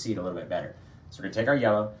actually see it a little bit better. So we're gonna take our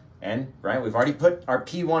yellow and, right, we've already put our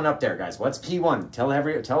P1 up there, guys. What's P1?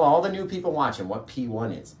 Tell all the new people watching what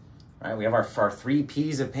P1 is. Right, we have our 3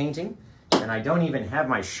 Ps of painting, and I don't even have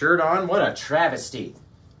my shirt on. What a travesty,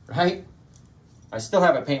 right? I still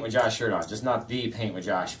have a Paint with Josh shirt on, just not the Paint with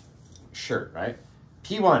Josh shirt, right?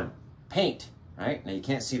 P1, paint, right? Now you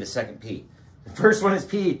can't see the second P. The first one is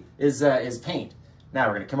paint. Now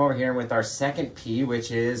we're gonna come over here with our second P,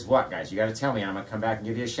 which is what, guys? You gotta tell me, and I'm gonna come back and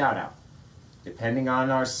give you a shout out. Depending on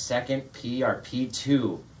our second P, our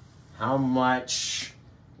P2, how much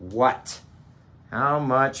what? How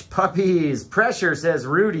much puppies? Pressure, says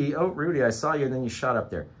Rudy. Oh, Rudy, I saw you and then you shot up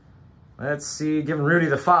there. Let's see, giving Rudy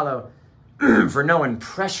the follow for knowing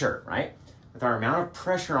pressure, right? With our amount of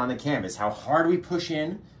pressure on the canvas, how hard we push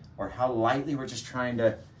in or how lightly we're just trying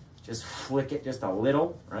to just flick it just a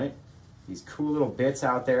little, right? These cool little bits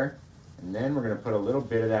out there. And then we're gonna put a little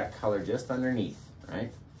bit of that color just underneath,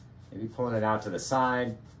 right? Maybe pulling it out to the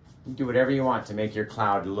side. You do whatever you want to make your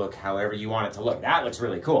cloud look however you want it to look. That looks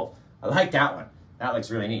really cool. I like that one. That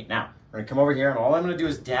looks really neat. Now, we're gonna come over here and all I'm gonna do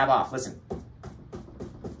is dab off. Listen,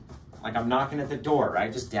 like I'm knocking at the door,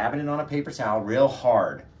 right? Just dabbing it on a paper towel real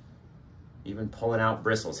hard. Even pulling out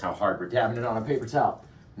bristles, how hard we're dabbing it on a paper towel.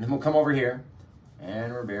 And then we'll come over here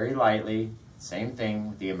and we're very lightly, same thing,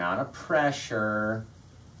 with the amount of pressure,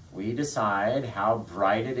 we decide how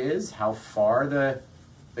bright it is, how far the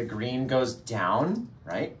green goes down,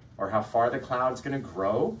 right? Or how far the cloud's gonna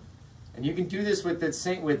grow. And you can do this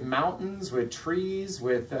with mountains, with trees,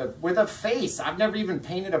 with a face. I've never even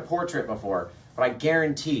painted a portrait before, but I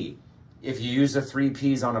guarantee if you use the 3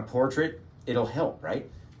 Ps on a portrait, it'll help, right?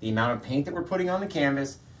 The amount of paint that we're putting on the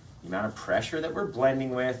canvas, the amount of pressure that we're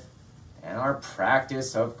blending with, and our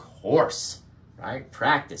practice, of course, right?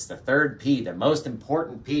 Practice, the 3rd P, the most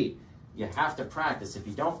important P. You have to practice. If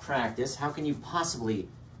you don't practice, how can you possibly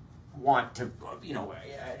want to,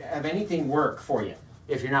 have anything work for you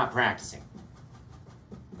if you're not practicing?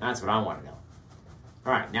 That's what I want to know.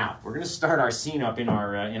 All right, now we're going to start our scene up in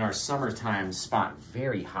our summertime spot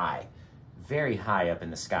very high up in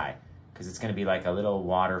the sky, because it's going to be like a little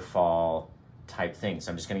waterfall type thing.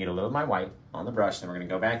 So I'm just going to get a little of my white on the brush, then we're going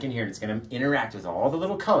to go back in here and it's going to interact with all the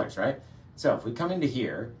little colors, right? So if we come into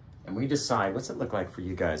here and we decide, what's it look like for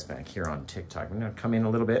you guys back here on TikTok? I'm going to come in a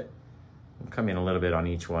little bit. We'll come in a little bit on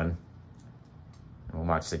each one. And we'll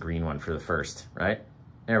watch the green one for the first, right?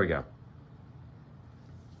 There we go.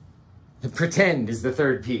 The pretend is the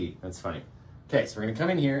 3rd P. That's funny. Okay, so we're gonna come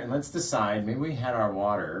in here and let's decide, maybe we had our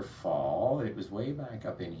water fall. It was way back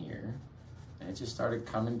up in here. And it just started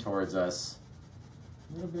coming towards us.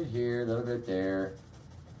 A little bit here, a little bit there.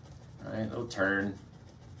 All right, little turn.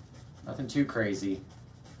 Nothing too crazy.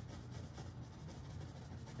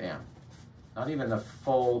 Bam. Not even the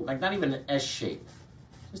full, like not even an S shape.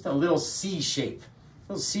 Just a little C shape.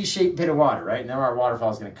 Little C-shaped bit of water, right? Now our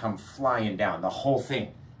waterfall is gonna come flying down, the whole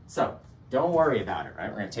thing. So, don't worry about it, right?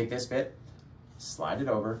 We're gonna take this bit, slide it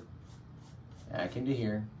over, back into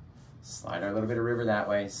here, slide our little bit of river that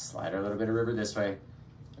way, slide our little bit of river this way,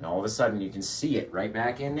 and all of a sudden you can see it right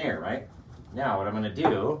back in there, right? Now what I'm gonna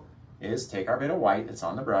do is take our bit of white that's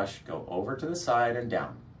on the brush, go over to the side and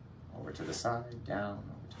down. Over to the side, down,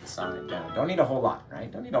 over to the side, down. Don't need a whole lot,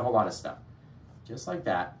 right? Don't need a whole lot of stuff. Just like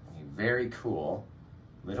that, very cool.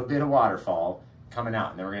 Little bit of waterfall coming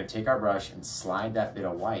out. And then we're gonna take our brush and slide that bit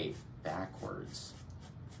of white backwards,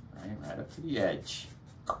 right up to the edge,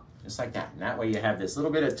 just like that. And that way you have this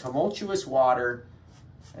little bit of tumultuous water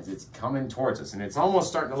as it's coming towards us. And it's almost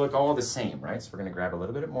starting to look all the same, right? So we're gonna grab a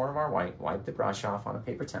little bit more of our white, wipe the brush off on a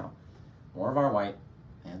paper towel, more of our white,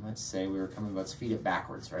 and let's say we were coming, let's feed it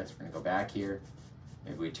backwards, right? So we're gonna go back here,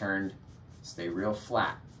 maybe we turned, stay real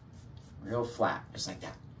flat, just like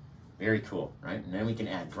that. Very cool, right? And then we can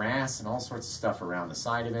add grass and all sorts of stuff around the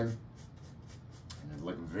side of him. And it'll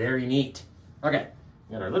look very neat. Okay,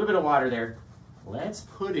 we got our little bit of water there. Let's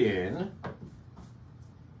put in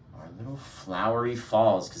our little flowery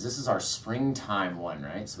falls, because this is our springtime one,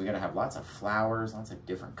 right? So we gotta have lots of flowers, lots of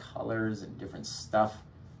different colors and different stuff.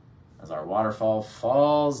 As our waterfall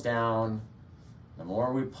falls down, the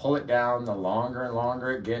more we pull it down, the longer and longer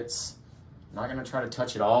it gets. I'm not gonna try to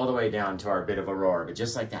touch it all the way down to our bit of aurora, but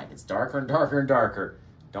just like that, it gets darker and darker and darker.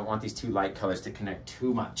 Don't want these 2 light colors to connect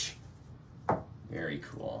too much. Very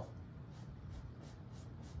cool.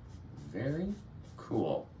 Very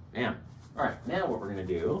cool. Man, all right, now what we're gonna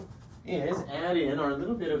do is add in our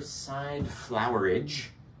little bit of side flowerage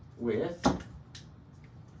with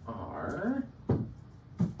our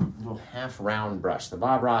little half-round brush, the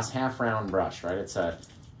Bob Ross half-round brush, right? It's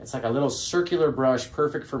like a little circular brush,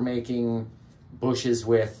 perfect for making bushes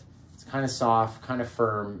with. It's kind of soft, kind of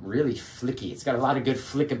firm, really flicky. It's got a lot of good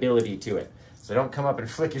flickability to it. So don't come up and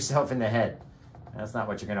flick yourself in the head. That's not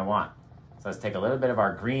what you're gonna want. So let's take a little bit of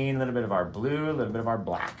our green, a little bit of our blue, a little bit of our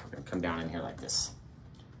black. We're gonna come down in here like this.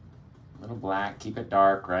 A little black, keep it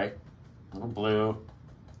dark, right? A little blue,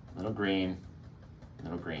 a little green, a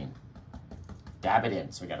little green. dab it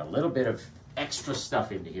in. So we got a little bit of extra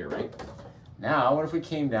stuff into here, right? Now, what if we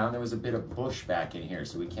came down, there was a bit of bush back in here,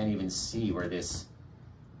 so we can't even see where this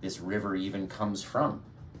river even comes from.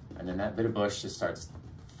 And then that bit of bush just starts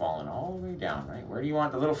falling all the way down, right? Where do you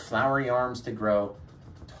want the little flowery arms to grow?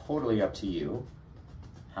 Totally up to you.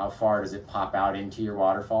 How far does it pop out into your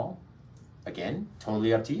waterfall? Again,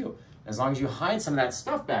 totally up to you. As long as you hide some of that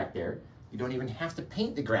stuff back there, you don't even have to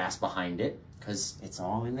paint the grass behind it because it's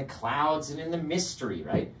all in the clouds and in the mystery,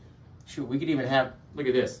 right? Shoot, we could even have, look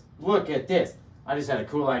at this. Look at this. I just had a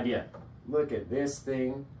cool idea. Look at this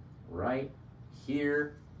thing right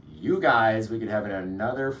here. You guys, we could have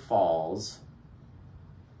another falls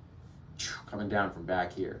coming down from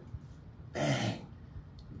back here. Bang.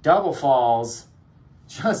 Double falls,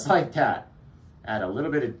 just like that. Add a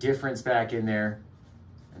little bit of difference back in there.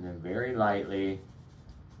 And then very lightly,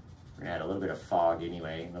 we're gonna add a little bit of fog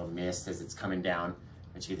anyway, a little mist as it's coming down.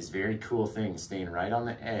 But you get this very cool thing staying right on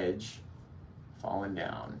the edge, falling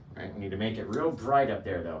down, right? We need to make it real bright up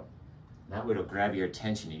there though. That way it'll grab your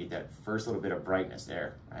attention. You get that first little bit of brightness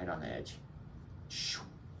there, right on the edge.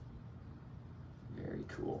 Very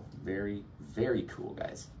cool, very, very cool,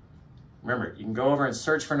 guys. Remember, you can go over and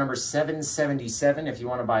search for number 777 if you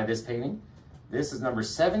want to buy this painting. This is number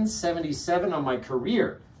 777 on my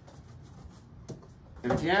career.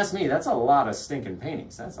 And if you ask me, that's a lot of stinking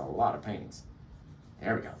paintings. That's a lot of paintings.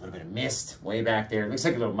 There we go, a little bit of mist way back there. It looks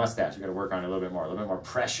like a little mustache. We got to work on it a little bit more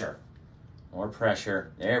pressure. More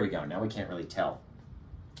pressure. There we go. Now we can't really tell.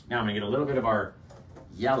 Now I'm going to get a little bit of our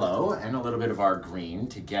yellow and a little bit of our green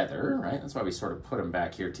together, right? That's why we sort of put them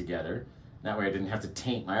back here together. That way I didn't have to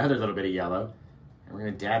taint my other little bit of yellow. And we're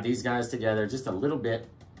going to dab these guys together just a little bit,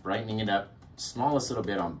 brightening it up. Smallest little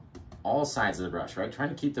bit on all sides of the brush, right? Trying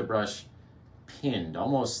to keep the brush pinned,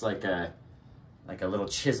 almost like a little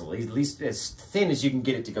chisel, at least as thin as you can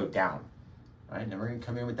get it to go down, right? Now we're going to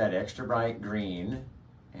come in with that extra bright green.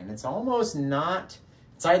 And it's almost not,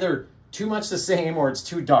 it's either too much the same or it's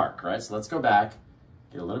too dark, right? So let's go back,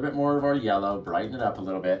 get a little bit more of our yellow, brighten it up a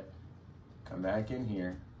little bit. Come back in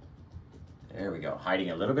here. There we go,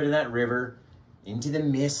 hiding a little bit of that river into the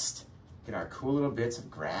mist. Get our cool little bits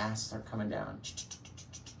of grass start coming down.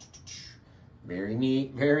 Very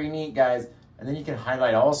neat, guys. And then you can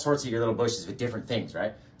highlight all sorts of your little bushes with different things,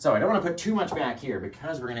 right? So I don't want to put too much back here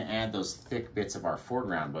because we're going to add those thick bits of our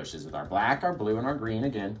foreground bushes with our black, our blue, and our green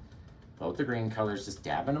again. Both the green colors, just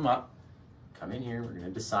dabbing them up. Come in here, we're going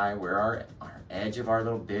to decide where our edge of our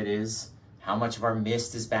little bit is, how much of our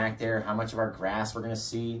mist is back there, how much of our grass we're going to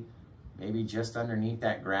see. Maybe just underneath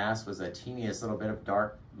that grass was a teeniest little bit of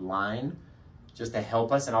dark line just to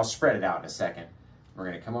help us, and I'll spread it out in a second. We're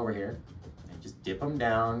going to come over here. Just dip them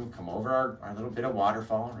down, come over our little bit of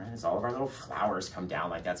waterfall, right? As all of our little flowers come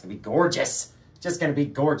down like that's gonna be gorgeous. Just gonna be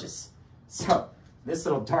gorgeous. So this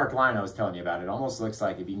little dark line I was telling you about, it almost looks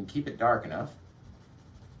like if you can keep it dark enough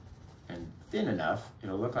and thin enough,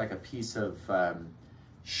 it'll look like a piece of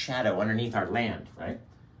shadow underneath our land, right?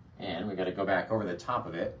 And we gotta go back over the top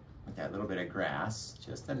of it with that little bit of grass,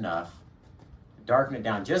 just enough. Darken it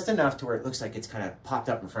down just enough to where it looks like it's kind of popped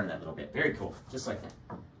up in front of that little bit. Very cool, just like that.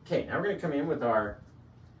 Okay, now we're going to come in with our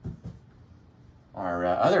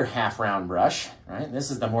other half round brush, right?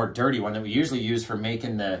 This is the more dirty one that we usually use for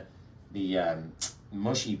making the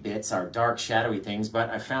mushy bits, our dark shadowy things, but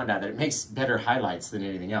I found out that it makes better highlights than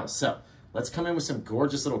anything else. So let's come in with some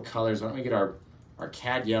gorgeous little colors. Why don't we get our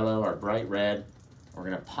cad yellow, our bright red. We're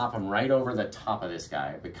going to pop them right over the top of this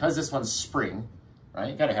guy. Because this one's spring, right?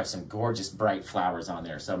 You got to have some gorgeous bright flowers on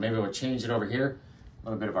there. So maybe we'll change it over here. A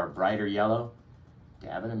little bit of our brighter yellow.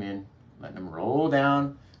 Dabbing them in, letting them roll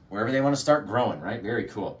down wherever they want to start growing, right? Very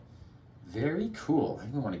cool. Very cool. I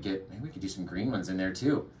even want to get, maybe we could do some green ones in there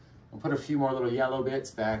too. We'll put a few more little yellow bits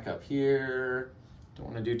back up here. Don't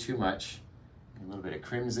want to do too much. A little bit of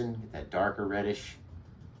crimson, get that darker reddish,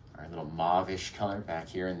 our little mauve-ish color back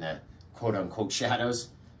here in the quote-unquote shadows.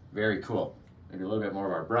 Very cool. Maybe a little bit more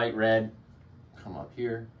of our bright red. Come up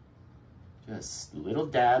here. Just little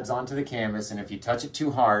dabs onto the canvas, and if you touch it too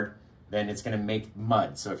hard, then it's going to make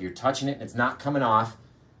mud. So if you're touching it and it's not coming off,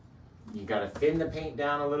 you got to thin the paint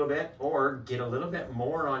down a little bit or get a little bit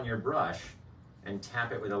more on your brush and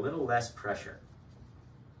tap it with a little less pressure.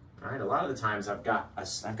 All right, a lot of the times I've got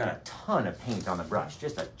a ton of paint on the brush,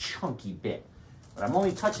 just a chunky bit, but I'm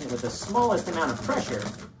only touching it with the smallest amount of pressure.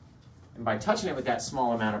 And by touching it with that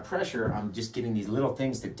small amount of pressure, I'm just getting these little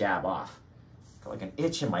things to dab off. Got like an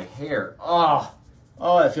itch in my hair. Oh,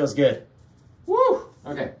 that feels good. Woo,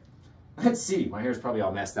 okay. Let's see, my hair's probably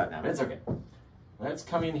all messed up now, but it's okay. Let's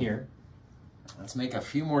come in here. Let's make a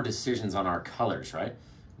few more decisions on our colors, right?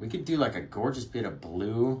 We could do like a gorgeous bit of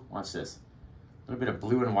blue. Watch this. A little bit of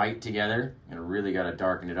blue and white together. And really got to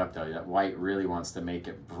darken it up though. That white really wants to make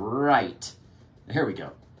it bright. There we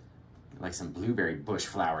go. Like some blueberry bush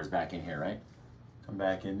flowers back in here, right? Come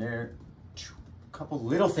back in there. A couple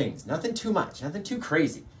little things, nothing too much, nothing too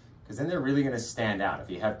crazy, because then they're really going to stand out.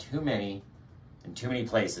 If you have too many in too many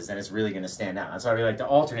places, then it's really going to stand out. That's why we like to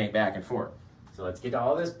alternate back and forth. So let's get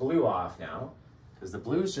all this blue off now, because the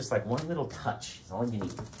blue is just like one little touch. It's all you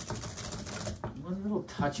need. One little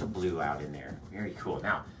touch of blue out in there. Very cool.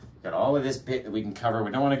 Now, we've got all of this bit that we can cover.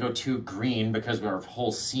 We don't want to go too green because our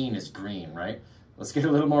whole scene is green, right? Let's get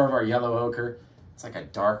a little more of our yellow ochre. It's like a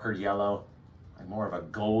darker yellow, like more of a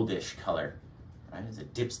goldish color. Right? As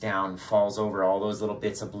it dips down, falls over all those little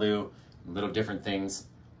bits of blue, little different things.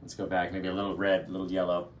 Let's go back, maybe a little red, a little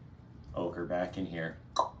yellow ochre back in here.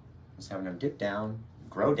 Just having them dip down,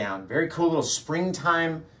 grow down. Very cool little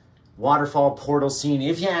springtime waterfall portal scene,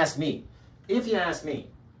 if you ask me. If you ask me.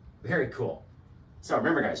 Very cool. So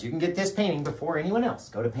remember guys, you can get this painting before anyone else.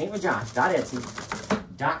 Go to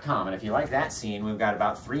paintwithjosh.etsy.com. And if you like that scene, we've got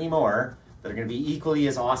about 3 more that are going to be equally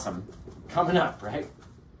as awesome coming up, right?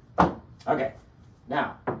 Okay.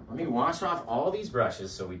 Now, let me wash off all these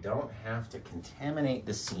brushes so we don't have to contaminate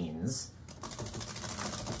the scenes.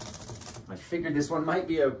 I figured this one might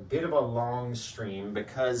be a bit of a long stream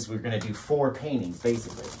because we're going to do 4 paintings,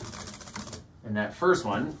 basically. And that first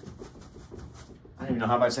one, I don't even know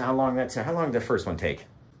how long did the first one take?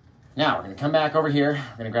 Now, we're going to come back over here.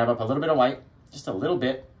 We're going to grab up a little bit of white, just a little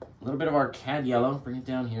bit of our cad yellow, bring it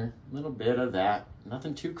down here, a little bit of that,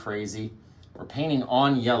 nothing too crazy. We're painting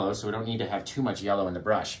on yellow, so we don't need to have too much yellow in the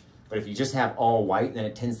brush. But if you just have all white, then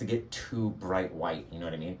it tends to get too bright white, you know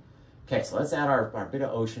what I mean? Okay, so let's add our bit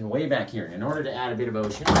of ocean way back here. And in order to add a bit of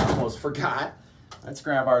ocean, I almost forgot, let's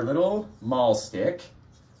grab our little maul stick.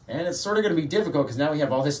 And it's sort of gonna be difficult because now we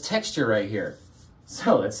have all this texture right here.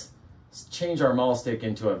 So let's change our maul stick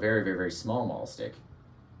into a very, very, very small maul stick.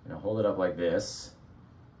 I'm gonna hold it up like this.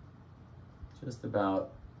 Just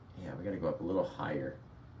about, yeah, we gotta go up a little higher.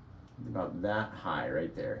 About that high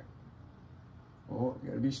right there. Oh, you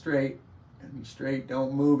gotta be straight. Gotta be straight,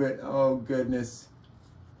 don't move it. Oh, goodness.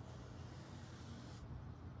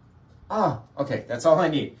 Oh, okay, that's all I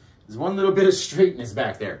need. There's one little bit of straightness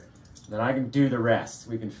back there. Then I can do the rest.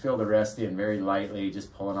 We can fill the rest in very lightly,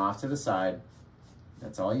 just pulling off to the side.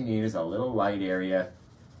 That's all you need is a little light area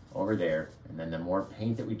over there. And then the more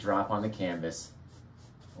paint that we drop on the canvas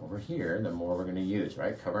over here, the more we're gonna use,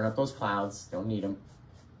 right? Covering up those clouds, don't need them.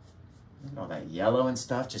 Look at all that yellow and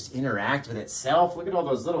stuff, just interact with itself. Look at all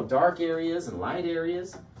those little dark areas and light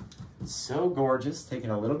areas. It's so gorgeous.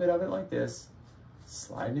 Taking a little bit of it like this,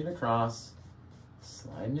 sliding it across,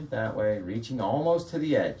 sliding it that way, reaching almost to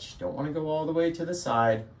the edge. Don't want to go all the way to the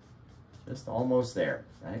side, just almost there,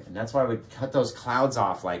 right? And that's why we cut those clouds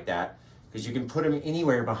off like that, because you can put them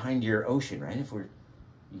anywhere behind your ocean, right? You can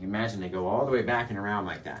imagine they go all the way back and around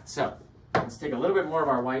like that. So let's take a little bit more of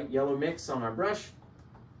our white yellow mix on our brush.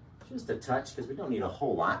 Just a touch, because we don't need a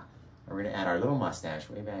whole lot. And we're going to add our little mustache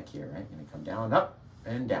way back here, right? Going to come down, up,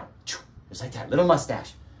 and down. Just like that, little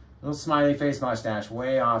mustache. Little smiley face mustache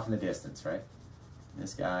way off in the distance, right?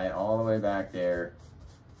 This guy all the way back there.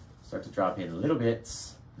 Start to drop in little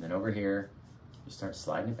bits. And then over here, you start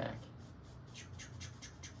sliding it back.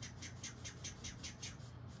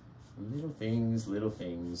 Little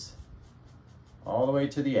things. All the way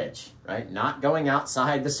to the edge, right? Not going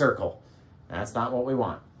outside the circle. That's not what we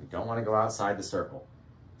want. We don't want to go outside the circle.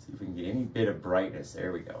 See if we can get any bit of brightness.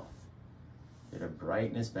 There we go. Bit of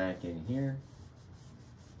brightness back in here.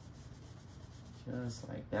 Just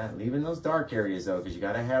like that. Leaving those dark areas though, because you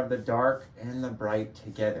got to have the dark and the bright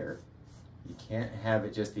together. You can't have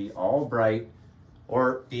it just be all bright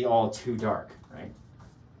or be all too dark, right?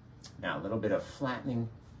 Now a little bit of flattening.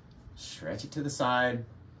 Stretch it to the side.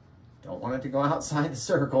 Don't want it to go outside the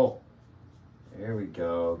circle. There we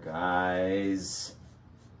go, guys.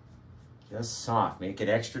 Just soft, make it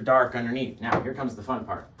extra dark underneath. Now, here comes the fun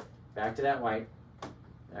part. Back to that white,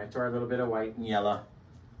 back to our little bit of white and yellow.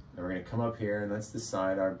 Then we're gonna come up here and let's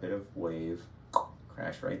decide our bit of wave.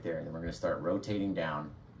 Crash right there, and then we're gonna start rotating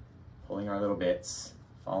down, pulling our little bits,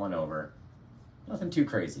 falling over. Nothing too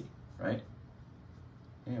crazy, right?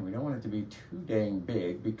 And we don't want it to be too dang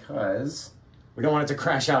big because we don't want it to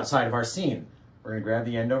crash outside of our scene. We're gonna grab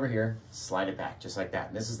the end over here, slide it back, just like that.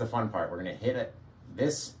 And this is the fun part. We're gonna hit at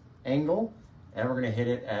this angle, and we're gonna hit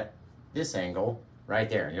it at this angle right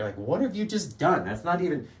there. And you're like, what have you just done?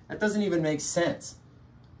 That doesn't even make sense,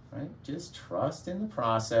 right? Just trust in the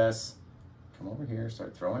process. Come over here,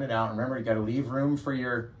 start throwing it out. Remember, you gotta leave room for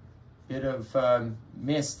your bit of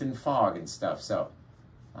mist and fog and stuff. So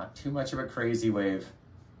not too much of a crazy wave.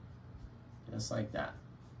 just like that.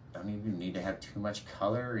 Don't even need to have too much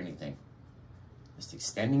color or anything. Just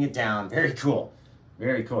extending it down. Very cool.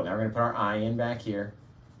 Very cool. Now we're gonna put our eye in back here.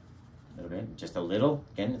 A little bit, just a little.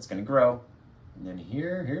 Again, it's gonna grow. And then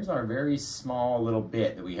here's our very small little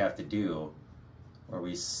bit that we have to do where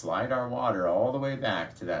we slide our water all the way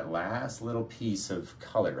back to that last little piece of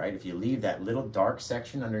color, right? If you leave that little dark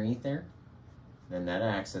section underneath there, then that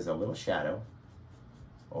acts as a little shadow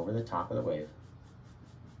over the top of the wave.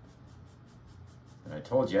 And I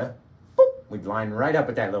told you, boop, we'd line right up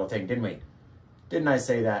with that little thing, didn't we? Didn't I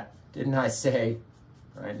say that? Didn't I say?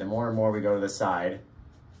 Right, the more and more we go to the side,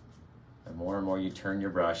 the more and more you turn your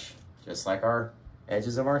brush, just like our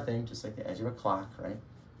edges of our thing, just like the edge of a clock, right?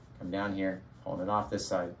 Come down here, pulling it off this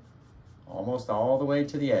side, almost all the way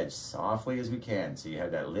to the edge, softly as we can. So you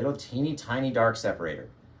have that little teeny tiny dark separator.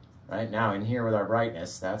 Right now in here with our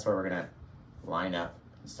brightness, that's where we're gonna line up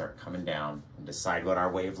and start coming down and decide what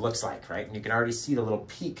our wave looks like, right? And you can already see the little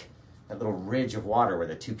peak, that little ridge of water where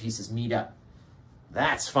the two pieces meet up.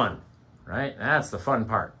 That's fun, right? That's the fun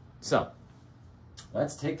part. So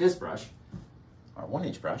let's take this brush, our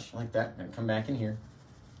 1-inch brush, like that, and come back in here.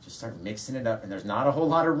 Just start mixing it up, and there's not a whole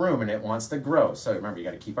lot of room, and it wants to grow. So remember, you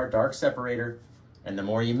got to keep our dark separator, and the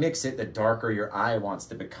more you mix it, the darker your eye wants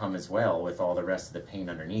to become as well with all the rest of the paint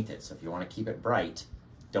underneath it. So if you want to keep it bright,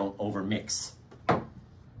 don't overmix.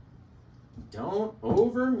 Don't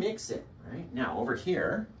overmix it, right? Now over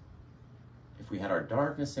here, if we had our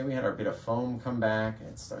darkness, say we had our bit of foam come back, and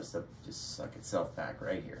it starts to just suck itself back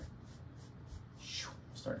right here.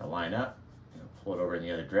 Starting to line up, you know, pull it over in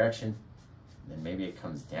the other direction. Then maybe it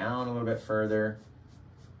comes down a little bit further.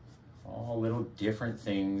 All little different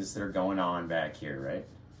things that are going on back here, right?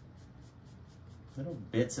 Little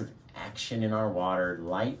bits of action in our water,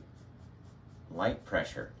 light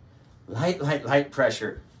pressure. Light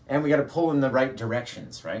pressure. And we got to pull in the right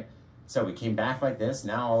directions, right? So we came back like this.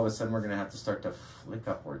 Now all of a sudden we're going to have to start to flick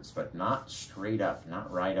upwards, but not straight up,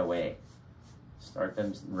 not right away. Start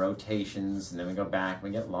them rotations, and then we go back. We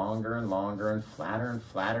get longer and longer and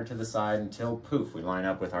flatter to the side until poof, we line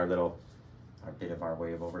up with our bit of our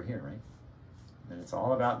wave over here, right? And it's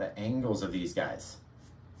all about the angles of these guys.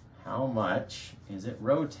 How much is it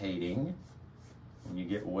rotating when you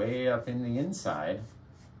get way up in the inside?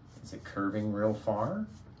 Is it curving real far?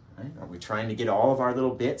 Right? Are we trying to get all of our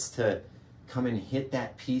little bits to come and hit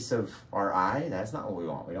that piece of our eye? That's not what we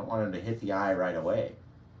want. We don't want them to hit the eye right away.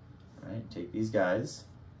 Right, take these guys,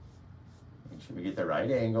 make sure we get the right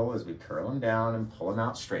angle as we curl them down and pull them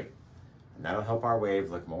out straight. And that'll help our wave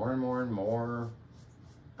look more and more and more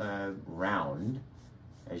round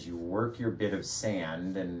as you work your bit of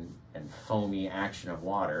sand and foamy action of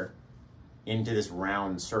water into this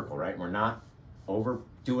round circle, right? We're not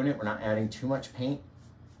overdoing it, we're not adding too much paint.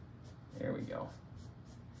 There we go.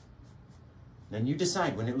 Then you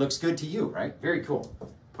decide when it looks good to you, right? Very cool.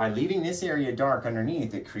 By leaving this area dark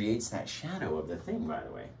underneath, it creates that shadow of the thing, by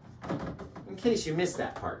the way. In case you missed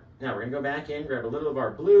that part. Now we're gonna go back in, grab a little of our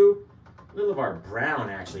blue, a little of our brown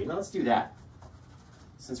actually. Now let's do that.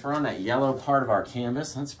 Since we're on that yellow part of our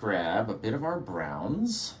canvas, let's grab a bit of our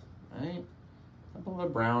browns, right? A couple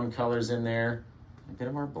of brown colors in there, a bit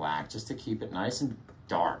of our black, just to keep it nice and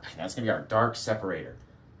dark. That's gonna be our dark separator.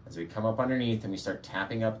 As we come up underneath and we start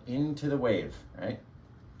tapping up into the wave, right?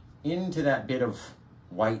 Into that bit of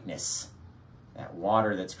whiteness, that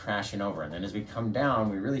water that's crashing over. And then as we come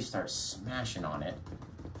down, we really start smashing on it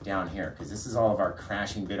down here, because this is all of our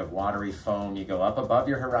crashing bit of watery foam. You go up above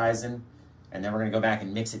your horizon, and then we're gonna go back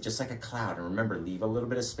and mix it just like a cloud. And remember, leave a little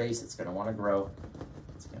bit of space. It's gonna wanna grow.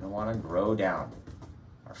 It's gonna wanna grow down.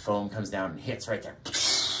 Our foam comes down and hits right there.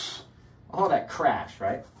 All that crash,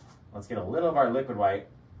 right? Let's get a little of our liquid white,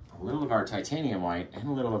 a little of our titanium white, and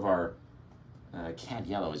a little of our cad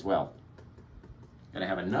yellow as well. Gotta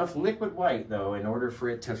have enough liquid white though in order for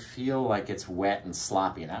it to feel like it's wet and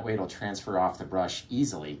sloppy, and that way it'll transfer off the brush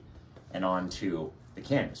easily and onto the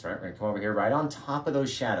canvas, right? We're gonna come over here right on top of those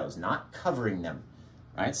shadows, not covering them,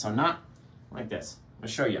 right? So not like this. I'm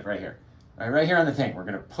gonna show you right here. Right here on the thing, we're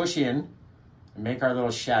gonna push in and make our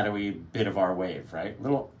little shadowy bit of our wave, right?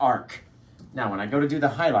 Little arc. Now when I go to do the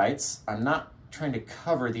highlights, I'm not trying to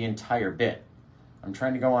cover the entire bit. I'm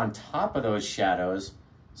trying to go on top of those shadows,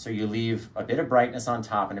 so you leave a bit of brightness on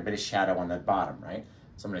top and a bit of shadow on the bottom, right?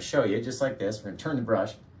 So I'm gonna show you just like this. We're gonna turn the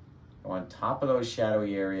brush, go on top of those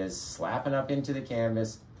shadowy areas, slapping up into the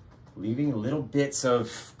canvas, leaving little bits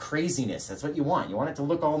of craziness. That's what you want. You want it to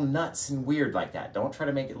look all nuts and weird like that. Don't try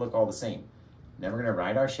to make it look all the same. Then we're gonna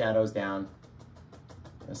write our shadows down,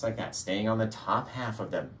 just like that, staying on the top half of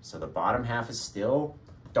them. So the bottom half is still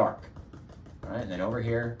dark, all right? And then over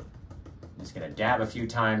here, just gonna dab a few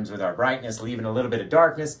times with our brightness, leaving a little bit of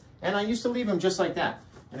darkness. And I used to leave them just like that.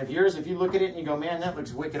 And if you look at it and you go, man, that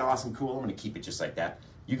looks wicked awesome, cool, I'm gonna keep it just like that.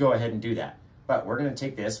 You go ahead and do that. But we're gonna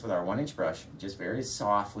take this with our 1-inch brush, and just very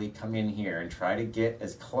softly come in here and try to get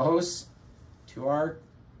as close to our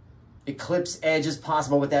eclipse edge as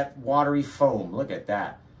possible with that watery foam. Look at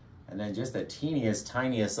that. And then just the teeniest,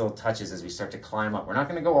 tiniest little touches as we start to climb up. We're not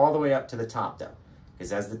gonna go all the way up to the top though,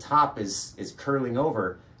 because as the top is curling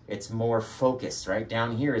over, it's more focused, right?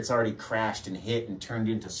 Down here, it's already crashed and hit and turned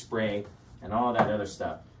into spray and all that other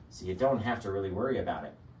stuff. So you don't have to really worry about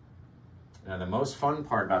it. Now, the most fun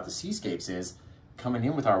part about the seascapes is coming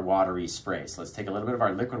in with our watery spray. So let's take a little bit of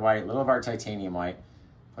our liquid white, a little of our titanium white,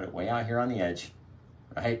 put it way out here on the edge,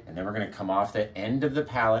 right? And then we're gonna come off the end of the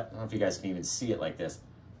palette. I don't know if you guys can even see it like this,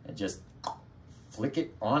 and just flick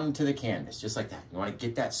it onto the canvas, just like that. You wanna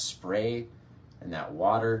get that spray and that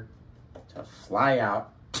water to fly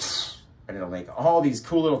out, and it'll make all these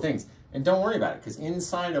cool little things. And don't worry about it, because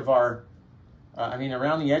inside of our,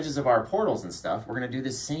 around the edges of our portals and stuff, we're gonna do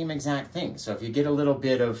the same exact thing. So if you get a little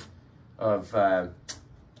bit of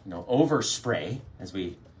overspray, as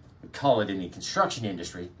we would call it in the construction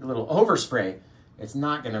industry, a little overspray, it's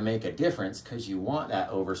not gonna make a difference, because you want that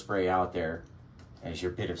overspray out there as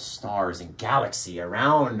your bit of stars and galaxy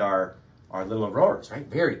around our little auroras, right?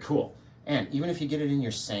 Very cool. And even if you get it in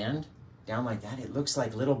your sand, down like that, it looks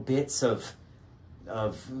like little bits of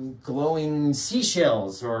glowing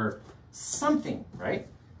seashells or something, right?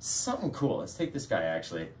 Something cool. Let's take this guy,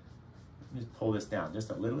 actually. Just pull this down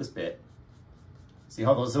just a littlest bit. See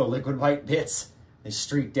all those little liquid white bits? They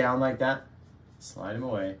streak down like that. Slide them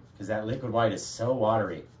away, because that liquid white is so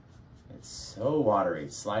watery. It's so watery.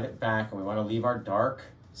 Slide it back, and we want to leave our dark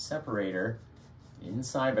separator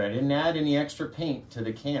inside, but I didn't add any extra paint to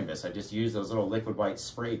the canvas. I just used those little liquid white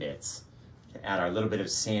spray bits to add our little bit of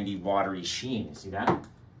sandy, watery sheen. You see that?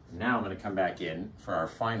 Now I'm going to come back in for our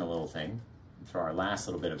final little thing, and throw our last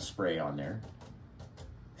little bit of spray on there.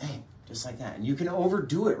 Bang, just like that. And you can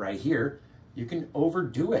overdo it right here. You can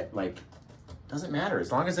overdo it, like, doesn't matter.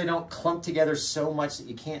 As long as they don't clump together so much that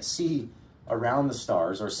you can't see around the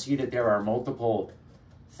stars, or see that there are multiple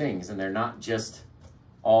things and they're not just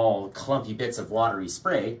all clumpy bits of watery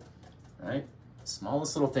spray, right?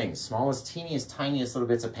 Smallest little things, smallest, teeniest, tiniest little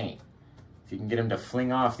bits of paint. If you can get them to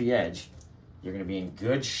fling off the edge, you're gonna be in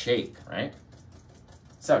good shape, right?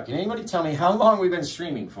 So, can anybody tell me how long we've been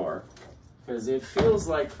streaming for? Because it feels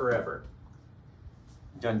like forever.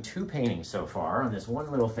 I've done 2 paintings so far on this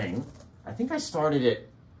one little thing. I think I started at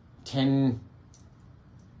 10,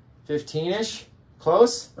 15-ish,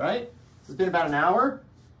 close, right? It's been about an hour.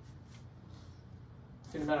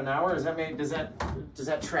 It's been about an hour. Does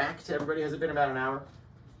that track to everybody? Has it been about an hour?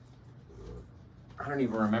 I don't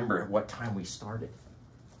even remember what time we started.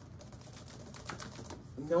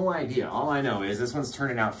 No idea. All I know is this one's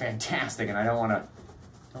turning out fantastic, and I don't want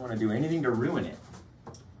to do anything to ruin it.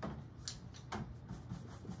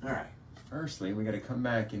 All right. Firstly, we got to come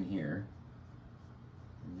back in here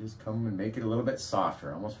and just come and make it a little bit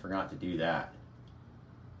softer. I almost forgot to do that.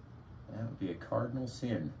 That would be a cardinal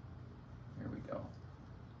sin. There we go.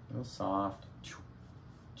 A little soft.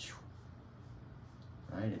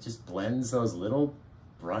 Right? It just blends those little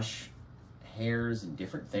brush hairs and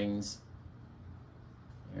different things.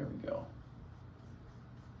 There we go.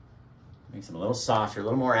 Makes them a little softer, a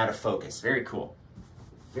little more out of focus. Very cool.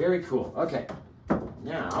 Very cool. Okay.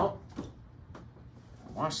 Now,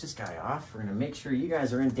 wash this guy off. We're gonna make sure you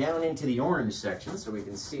guys are down into the orange section so we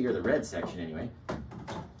can see, or the red section anyway.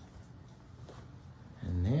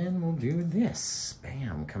 And then we'll do this.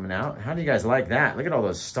 Bam, coming out. How do you guys like that? Look at all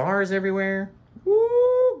those stars everywhere.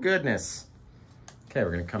 Woo, goodness. Okay,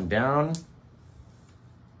 we're gonna come down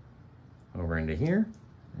over into here,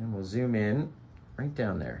 and we'll zoom in right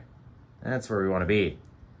down there. That's where we wanna be.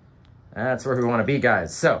 That's where we wanna be,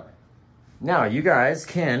 guys. So, now you guys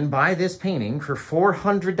can buy this painting for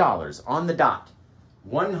 $400 on the dot.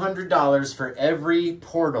 $100 for every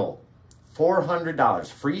portal. $400.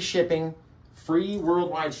 Free shipping, free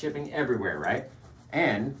worldwide shipping everywhere, right?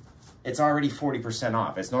 And it's already 40%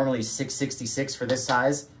 off. It's normally $666 for this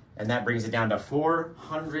size, and that brings it down to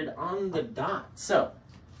 $400 on the dot. So,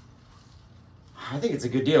 I think it's a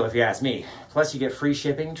good deal if you ask me. Plus you get free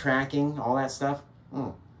shipping, tracking, all that stuff.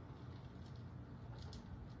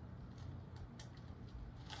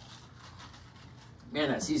 Man,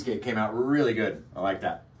 that seascape came out really good. I like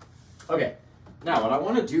that. Okay, now what I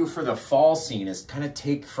want to do for the fall scene is kind of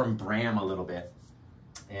take from Bram a little bit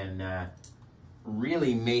and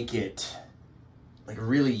really make it, like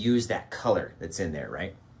really use that color that's in there,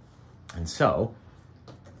 right? And so,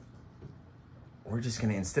 we're just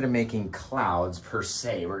gonna, instead of making clouds per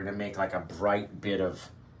se, we're gonna make like a bright bit of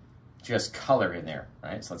just color in there,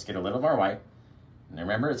 right? So let's get a little of our white. And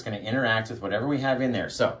remember, it's gonna interact with whatever we have in there.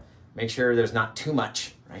 So make sure there's not too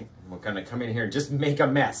much, right? We're gonna come in here and just make a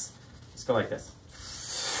mess. Let's go like this.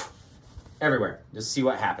 Everywhere, just see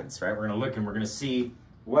what happens, right? We're gonna look and we're gonna see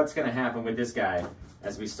what's gonna happen with this guy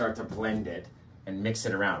as we start to blend it and mix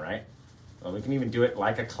it around, right? Well, we can even do it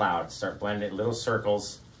like a cloud. Start blending it in little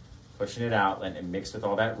circles, pushing it out, letting it mix with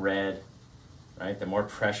all that red, right? The more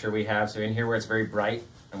pressure we have, so in here where it's very bright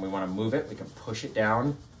and we wanna move it, we can push it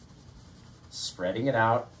down, spreading it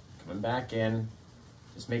out, coming back in,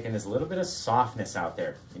 just making this little bit of softness out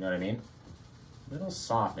there. You know what I mean? Little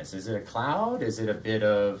softness. Is it a cloud? Is it a bit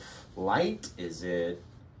of light? Is it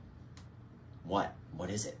what? What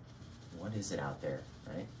is it? What is it out there,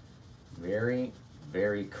 right? Very,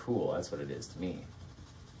 very cool. That's what it is to me.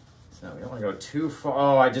 So we don't want to go too far.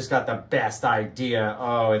 Oh, I just got the best idea.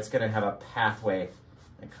 Oh, it's going to have a pathway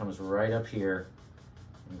that comes right up here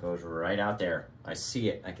and goes right out there. I see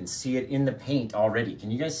it. I can see it in the paint already.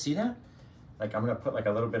 Can you guys see that? Like, I'm going to put like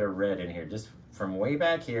a little bit of red in here, just from way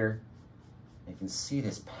back here. You can see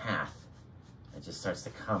this path. It just starts to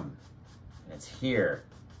come. And it's here.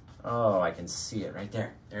 Oh, I can see it right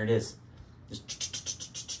there. There it is.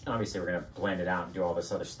 Just, obviously, we're going to blend it out and do all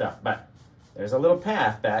this other stuff. But there's a little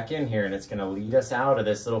path back in here, and it's going to lead us out of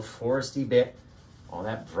this little foresty bit. All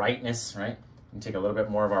that brightness, right? You can take a little bit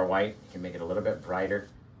more of our white. You can make it a little bit brighter.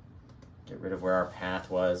 Get rid of where our path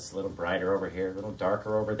was. A little brighter over here, a little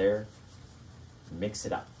darker over there. Mix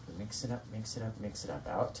it up. Mix it up, mix it up, mix it up.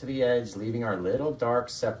 Out to the edge, leaving our little dark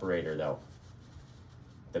separator though.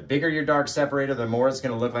 The bigger your dark separator, the more it's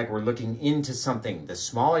gonna look like we're looking into something. The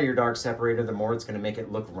smaller your dark separator, the more it's gonna make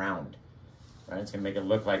it look round. Right? It's gonna make it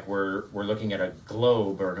look like we're looking at a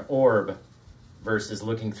globe or an orb versus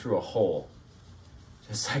looking through a hole.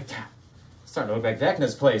 Just like that. It's starting to look like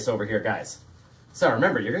Vecna's place over here, guys. So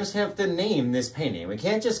remember, you're gonna have to name this painting. We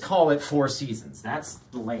can't just call it Four Seasons. That's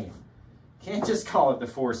lame. Can't just call it the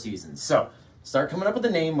Four Seasons. So start coming up with a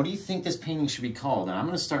name. What do you think this painting should be called? And I'm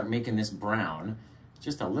going to start making this brown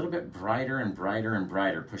just a little bit brighter and brighter and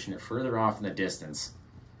brighter, pushing it further off in the distance.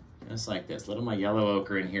 Just like this. Little my yellow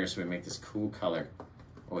ochre in here so we make this cool color.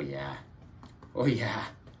 Oh yeah. Oh yeah.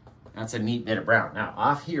 That's a neat bit of brown. Now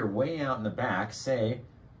off here, way out in the back, say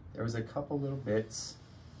there was a couple little bits.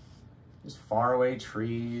 Just far away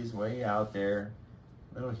trees, way out there.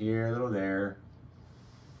 A little here, a little there.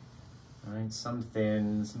 All right, some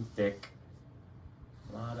thin, some thick,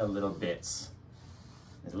 a lot of little bits.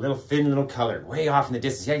 There's a little thin little color way off in the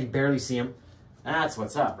distance. Yeah, you barely see them. That's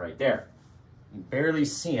what's up right there. You barely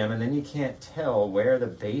see them, and then you can't tell where the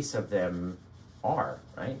base of them are,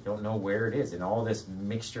 right? You don't know where it is. And all this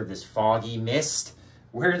mixture of this foggy mist,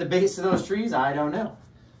 where the base of those trees, I don't know.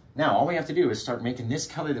 Now, all we have to do is start making this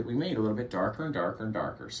color that we made a little bit darker and darker and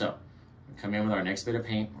darker. So, we come in with our next bit of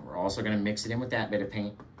paint. We're also going to mix it in with that bit of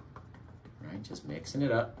paint. Right, just mixing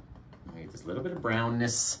it up. We get this little bit of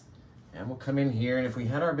brownness. And we'll come in here, and if we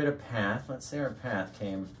had our bit of path, let's say our path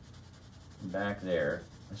came back there.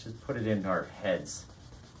 Let's just put it into our heads.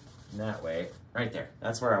 That way, right there.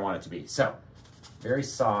 That's where I want it to be. So, very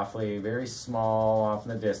softly, very small off in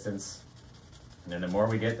the distance. And then the more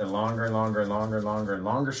we get, the longer and longer and longer and longer and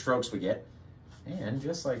longer strokes we get. And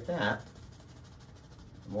just like that,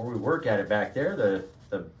 the more we work at it back there, the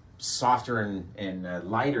softer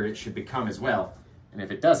and lighter it should become as well. And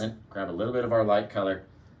if it doesn't, grab a little bit of our light color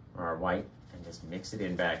or our white and just mix it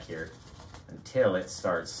in back here until it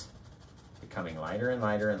starts becoming lighter and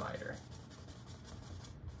lighter and lighter.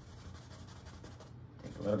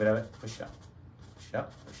 Take a little bit of it, push it up, push it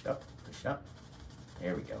up, push it up, push it up.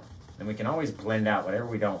 There we go. Then we can always blend out whatever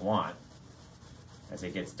we don't want as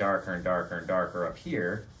it gets darker and darker and darker up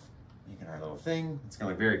here. Making our little thing. It's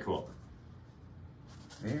gonna look very cool.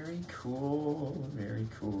 Very cool, very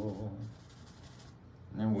cool.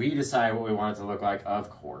 And then we decide what we want it to look like,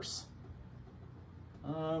 of course.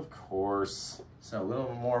 Of course. So a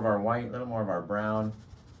little more of our white, a little more of our brown.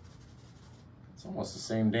 It's almost the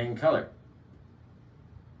same dang color.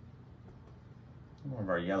 More of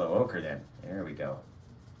our yellow ochre then. There we go.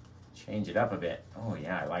 Change it up a bit. Oh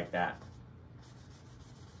yeah, I like that.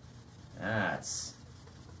 That's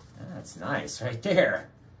nice right there.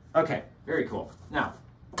 Okay, very cool. Now,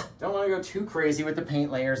 don't want to go too crazy with the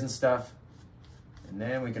paint layers and stuff. And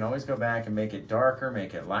then we can always go back and make it darker,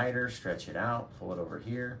 make it lighter, stretch it out, pull it over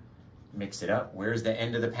here, mix it up. Where's the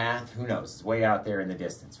end of the path? Who knows? It's way out there in the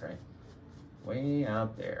distance, right? Way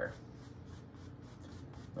out there.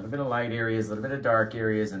 A little bit of light areas, a little bit of dark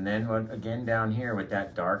areas, and then again down here with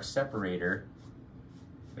that dark separator,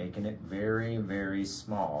 making it very, very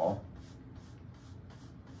small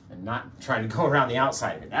and not trying to go around the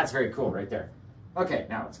outside of it. That's very cool right there. Okay,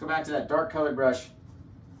 now let's go back to that dark colored brush.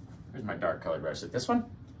 Where's my dark colored brush? Is it this one?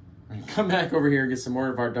 We're gonna come back over here and get some more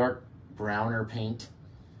of our dark browner paint.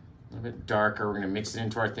 A little bit darker. We're gonna mix it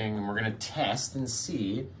into our thing and we're gonna test and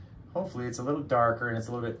see. Hopefully it's a little darker and it's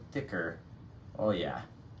a little bit thicker. Oh yeah.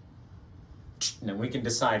 And then we can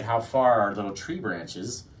decide how far our little tree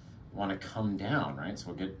branches want to come down, right? So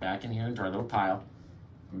we'll get back in here into our little pile.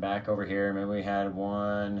 Come back over here. Maybe we had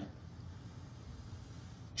one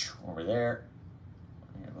over there.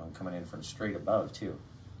 We have one coming in from straight above too.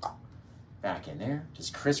 Back in there,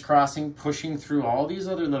 just crisscrossing, pushing through all these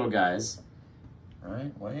other little guys,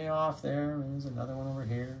 right? Way off there. There's another one over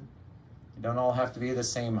here. They don't all have to be the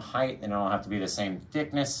same height. They don't all have to be the same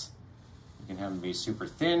thickness. You can have them be super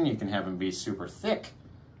thin. You can have them be super thick.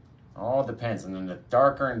 All depends. And then the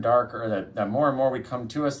darker and darker, the more and more we come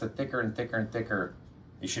to us, the thicker and thicker and thicker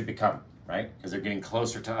they should become, right? Because they're getting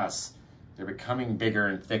closer to us. They're becoming bigger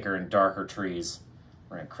and thicker and darker trees.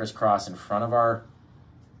 We're gonna crisscross in front of our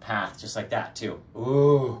path, just like that too.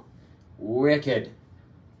 Ooh, wicked,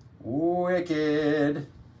 wicked.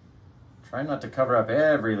 Try not to cover up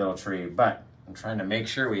every little tree, but I'm trying to make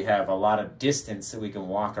sure we have a lot of distance so we can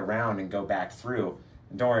walk around and go back through.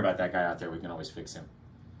 And don't worry about that guy out there. We can always fix him.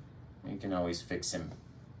 We can always fix him.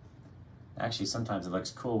 Actually, sometimes it looks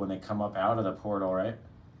cool when they come up out of the portal, right?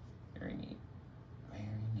 Very neat. Very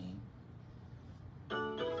neat.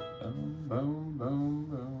 Boom, boom, boom,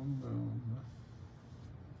 boom, boom.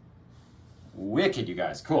 Wicked, you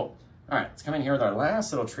guys. Cool. All right, let's come in here with our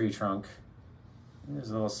last little tree trunk. There's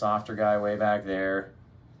a little softer guy way back there.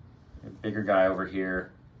 A bigger guy over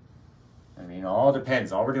here. I mean, it all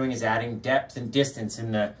depends. All we're doing is adding depth and distance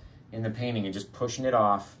in the painting and just pushing it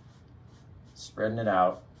off, spreading it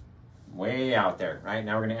out, way out there, right?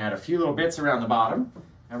 Now we're gonna add a few little bits around the bottom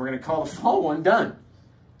and we're gonna call the fall one done.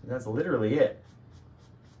 That's literally it.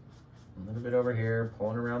 A little bit over here,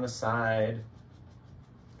 pulling around the side,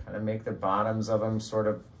 kind of make the bottoms of them sort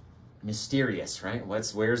of mysterious, right?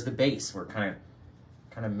 Where's the base? We're kind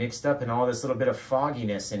of mixed up in all this little bit of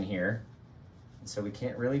fogginess in here. And so we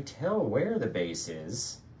can't really tell where the base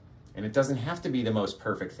is. And it doesn't have to be the most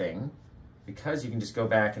perfect thing because you can just go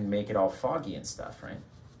back and make it all foggy and stuff, right?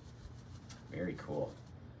 Very cool.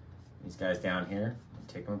 These guys down here,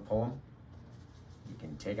 take them and pull them. You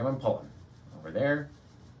can take them and pull them. Over there,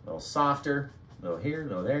 a little softer, a little here, a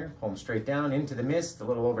little there. Pull them straight down into the mist, a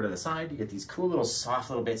little over to the side. You get these cool little soft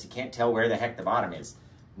little bits. You can't tell where the heck the bottom is.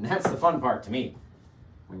 And that's the fun part to me.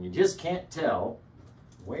 When you just can't tell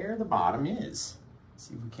where the bottom is. Let's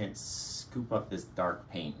see if we can't scoop up this dark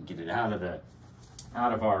paint and get it out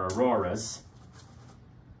of our auroras.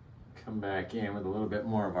 Come back in with a little bit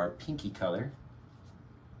more of our pinky color.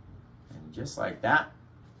 And just like that,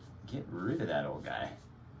 get rid of that old guy.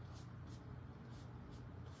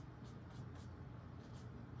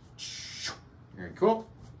 Very cool.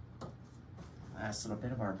 Last little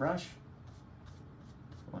bit of our brush.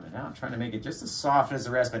 Pulling it out, trying to make it just as soft as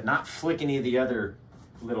the rest, but not flick any of the other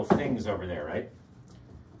little things over there, right?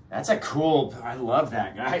 That's a cool, I love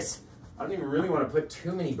that, guys. I don't even really want to put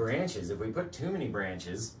too many branches. If we put too many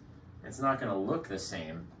branches, it's not going to look the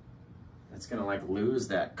same. It's going to like lose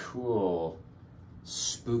that cool,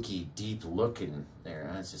 spooky, deep look in there.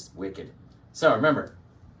 That's just wicked. So remember,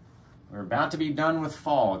 we're about to be done with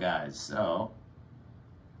fall, guys. So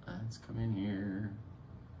let's come in here.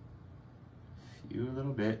 A few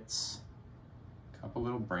little bits. A couple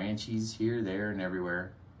little branchies here, there, and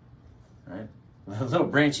everywhere. Right? Little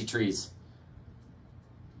branchy trees.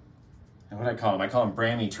 And what I call them? I call them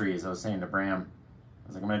Brammy trees. I was saying to Bram. I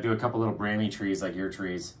was like, I'm going to do a couple little Brammy trees like your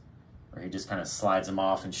trees. Where he just kind of slides them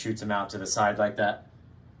off and shoots them out to the side like that.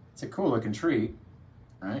 It's a cool looking tree.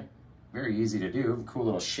 Right? Very easy to do. Cool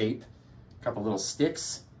little shape. A couple little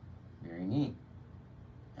sticks. Very neat.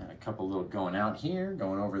 And a couple little going out here.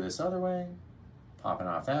 Going over this other way. Popping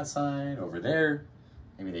off that side. Over there.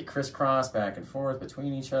 Maybe they crisscross back and forth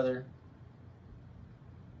between each other.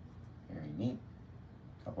 Very neat.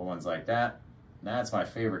 Couple ones like that. That's my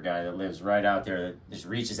favorite guy that lives right out there that just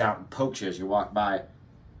reaches out and pokes you as you walk by.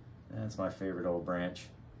 That's my favorite old branch.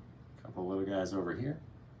 Couple little guys over here.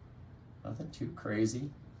 Nothing too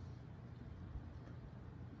crazy.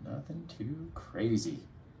 Nothing too crazy.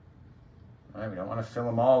 All right, we don't want to fill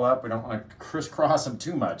them all up. We don't want to crisscross them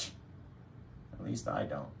too much. At least I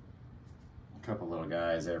don't. A couple little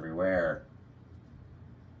guys everywhere.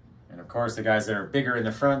 And of course, the guys that are bigger in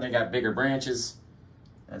the front, they got bigger branches.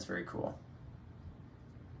 That's very cool.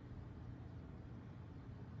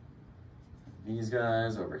 These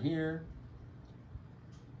guys over here.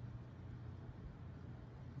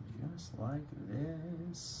 Just like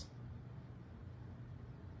this.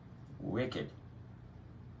 Wicked.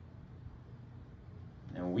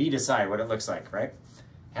 And we decide what it looks like, right?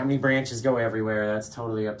 How many branches go everywhere? That's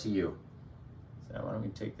totally up to you. So why don't we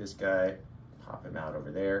take this guy, pop him out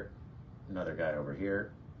over there. Another guy over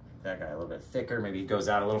here. Make that guy a little bit thicker. Maybe he goes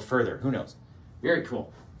out a little further. Who knows? Very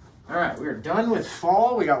cool. All right, we're done with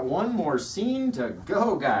fall. We got one more scene to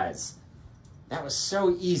go, guys. That was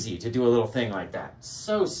so easy to do a little thing like that.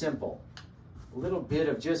 So simple. A little bit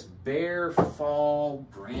of just bare fall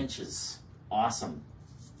branches. Awesome.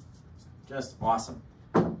 Just awesome.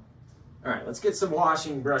 All right, let's get some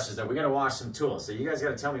washing brushes though. We gotta wash some tools. So you guys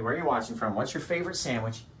gotta tell me where you're watching from. What's your favorite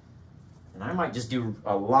sandwich? And I might just do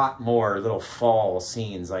a lot more little fall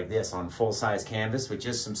scenes like this on full-size canvas with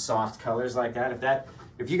just some soft colors like that.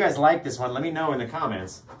 If you guys like this one, let me know in the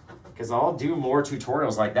comments, because I'll do more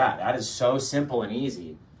tutorials like that. That is so simple and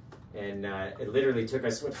easy. And it literally took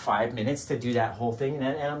us, what, 5 minutes to do that whole thing,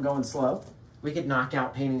 and I'm going slow. We could knock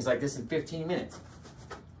out paintings like this in 15 minutes.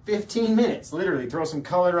 15 minutes, literally. Throw some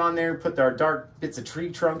color on there, put our dark bits of tree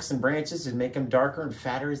trunks and branches and make them darker and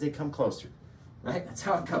fatter as they come closer. Right? That's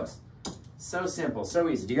how it goes. So simple, so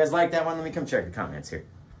easy. Do you guys like that one? Let me come check the comments here.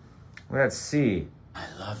 Let's see. I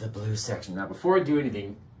love the blue section. Now, before I do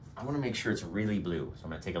anything, I want to make sure it's really blue. So I'm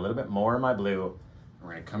going to take a little bit more of my blue. And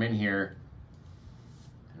we're going to come in here.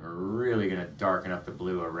 And we're really going to darken up the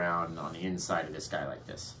blue around on the inside of this guy like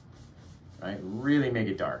this. Right? Really make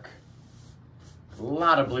it dark. A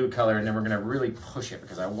lot of blue color, and then we're going to really push it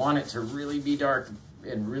because I want it to really be dark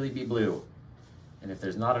and really be blue. And if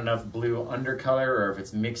there's not enough blue undercolor, or if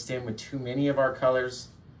it's mixed in with too many of our colors,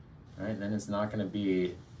 right, then it's not going to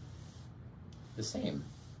be the same.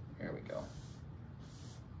 There we go.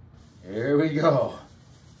 There we go.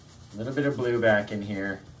 A little bit of blue back in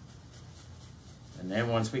here. And then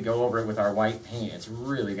once we go over it with our white paint, it's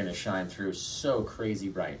really going to shine through so crazy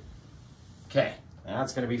bright. Okay,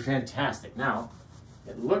 that's going to be fantastic. Now,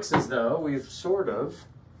 it looks as though we've sort of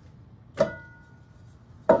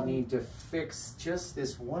need to fix just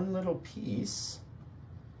this one little piece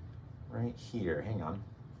right here. Hang on.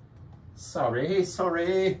 Sorry.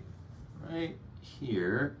 Right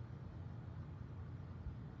here.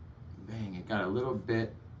 Bang, it got a little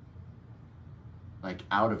bit like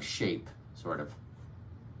out of shape, sort of.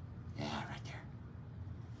 Yeah, right there.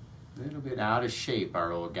 A little bit out of shape,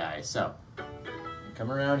 our old guy. So,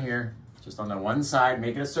 come around here, just on the one side,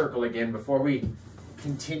 make it a circle again before we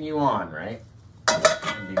continue on, right?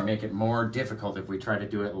 And make it more difficult if we try to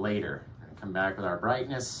do it later. Come back with our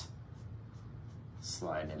brightness.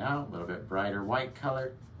 Slide it out, a little bit brighter white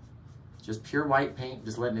color. Just pure white paint,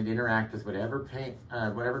 just letting it interact with whatever paint,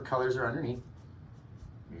 whatever colors are underneath.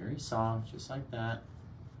 Very soft, just like that.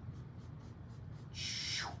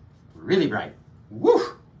 Really bright. Woo!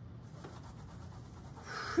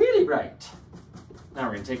 Really bright. Now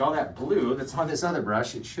we're gonna take all that blue that's on this other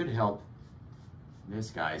brush. It should help this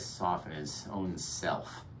guy soften his own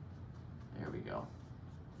self. There we go.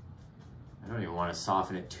 I don't even want to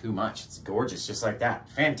soften it too much. It's gorgeous just like that.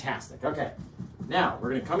 Fantastic. Okay. Now, we're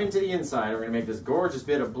going to come into the inside. We're going to make this gorgeous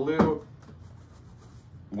bit of blue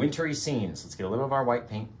wintry scenes. Let's get a little of our white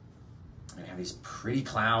paint. And have these pretty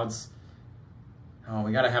clouds. Oh,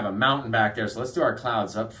 we got to have a mountain back there. So let's do our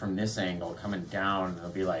clouds up from this angle, coming down. It'll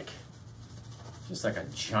be like, just like a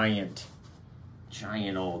giant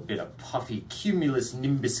old bit of puffy cumulus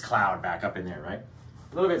nimbus cloud back up in there, right?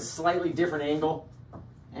 A little bit slightly different angle.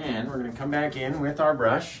 And we're going to come back in with our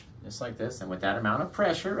brush, just like this, and with that amount of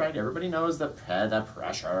pressure, right? Everybody knows the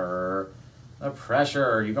pressure. The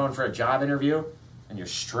pressure. You're going for a job interview, and you're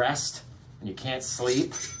stressed, and you can't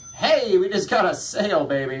sleep. Hey, we just got a sale,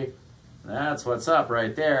 baby. That's what's up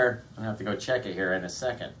right there. I'll have to go check it here in a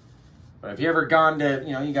second. But have you ever gone to,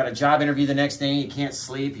 you got a job interview the next day, you can't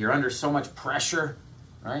sleep, you're under so much pressure,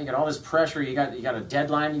 right? You got all this pressure, you got a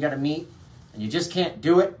deadline you got to meet, and you just can't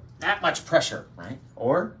do it. That much pressure, right?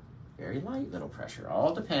 Or very light little pressure.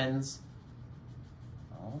 All depends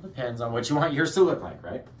on what you want yours to look like,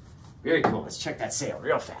 right? Very cool. Let's check that sale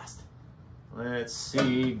real fast. Let's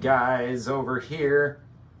see, guys, over here.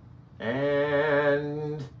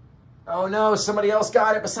 And, oh no, somebody else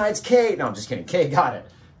got it besides Kay. No, I'm just kidding. Kay got it.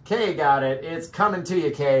 Kay got it. It's coming to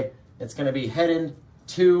you, Kay. It's going to be heading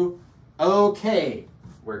to OK,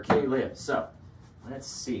 where Kay lives. So, let's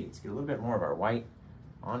see. Let's get a little bit more of our white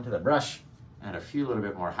onto the brush, add a few little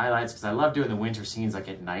bit more highlights, because I love doing the winter scenes like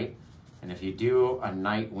at night. And if you do a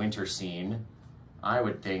night winter scene, I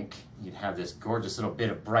would think you'd have this gorgeous little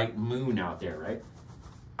bit of bright moon out there, right?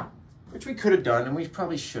 Which we could have done, and we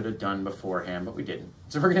probably should have done beforehand, but we didn't.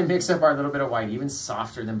 So we're going to mix up our little bit of white even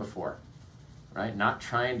softer than before. right? Not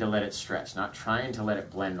trying to let it stretch, not trying to let it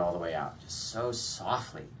blend all the way out, just so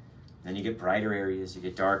softly. Then you get brighter areas, you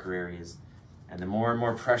get darker areas. And the more and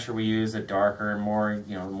more pressure we use, the darker and more,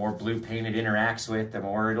 the more blue paint it interacts with, the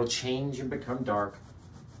more it'll change and become dark.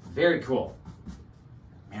 Very cool.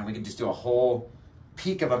 Man, we could just do a whole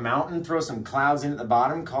peak of a mountain, throw some clouds in at the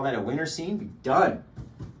bottom, call that a winter scene, be done.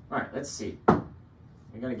 All right, let's see.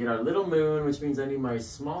 We're gonna get our little moon, which means I need my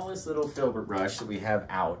smallest little filbert brush that we have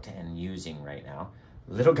out and using right now.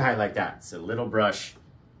 Little guy like that. It's a little brush,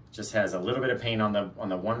 just has a little bit of paint on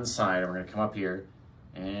the one side, and we're gonna come up here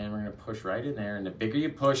and we're gonna push right in there. And the bigger you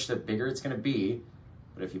push, the bigger it's gonna be.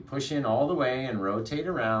 But if you push in all the way and rotate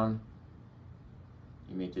around,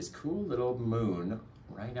 you make this cool little moon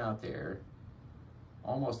right out there.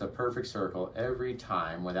 Almost a perfect circle every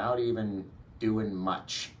time without even doing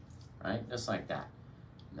much, right? Just like that.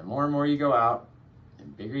 And the more and more you go out, the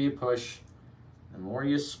bigger you push, the more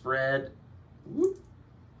you spread. Whoop.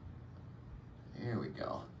 There we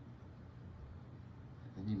go.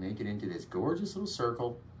 And you make it into this gorgeous little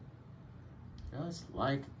circle, just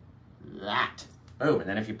like that. Oh, and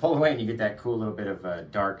then if you pull away and you get that cool little bit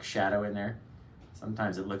of dark shadow in there,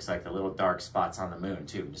 sometimes it looks like the little dark spots on the moon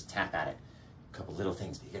too. Just tap at it. A couple little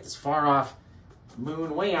things. But you get this far off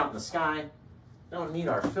moon way out in the sky. Don't need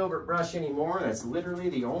our filbert brush anymore. That's literally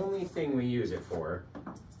the only thing we use it for,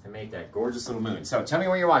 to make that gorgeous little moon. So tell me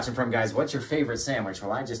where you're watching from, guys. What's your favorite sandwich?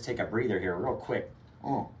 Well, I just take a breather here real quick.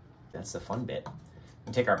 Oh, that's the fun bit.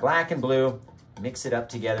 We take our black and blue, mix it up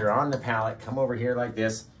together on the palette, come over here like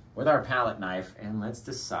this with our palette knife, and let's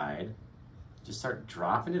decide. Just start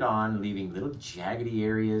dropping it on, leaving little jaggedy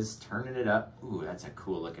areas, turning it up. Ooh, that's a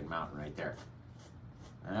cool looking mountain right there.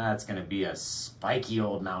 That's gonna be a spiky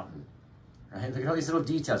old mountain, right? Look at all these little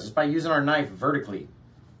details, just by using our knife vertically.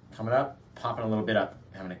 Coming up, popping a little bit up,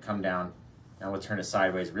 having it come down. Now we'll turn it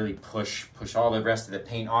sideways, really push all the rest of the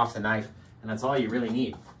paint off the knife, and that's all you really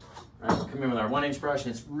need. Right, we'll come in with our 1-inch brush,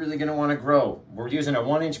 and it's really gonna wanna grow. We're using a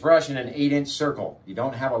 1-inch brush in an 8-inch circle. You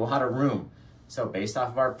don't have a lot of room. So based off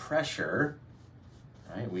of our pressure,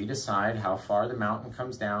 right, we decide how far the mountain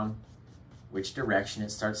comes down, which direction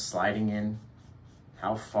it starts sliding in,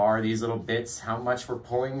 how far these little bits, how much we're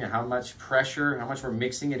pulling, how much pressure, how much we're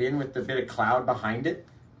mixing it in with the bit of cloud behind it,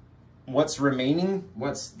 what's remaining,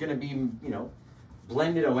 what's gonna be,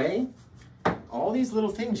 blended away. All these little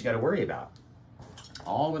things you gotta worry about,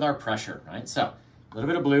 all with our pressure, right? So a little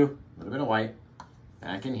bit of blue, a little bit of white,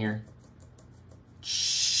 back in here,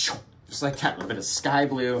 just like that, a little bit of sky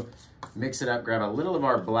blue, mix it up, grab a little of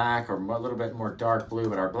our black or a little bit more dark blue,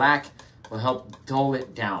 but our black will help dull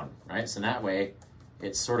it down, right? So that way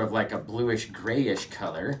it's sort of like a bluish grayish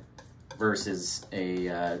color versus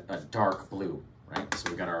a dark blue, right? So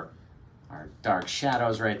we got our dark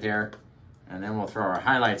shadows right there, and then we'll throw our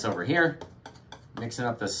highlights over here, mixing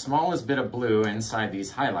up the smallest bit of blue inside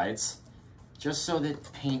these highlights, just so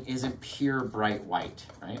that paint isn't pure bright white,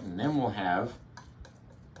 right? And then we'll have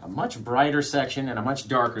a much brighter section and a much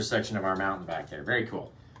darker section of our mountain back there. Very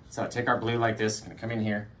cool. So take our blue like this, gonna come in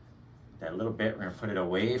here, that little bit, we're gonna put it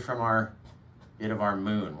away from our bit of our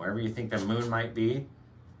moon. Wherever you think the moon might be,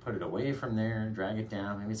 put it away from there, drag it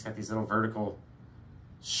down. Maybe it's got these little vertical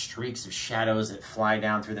streaks of shadows that fly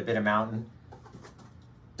down through the bit of mountain.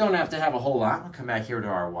 Don't have to have a whole lot. We'll come back here to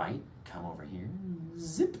our white, come over here,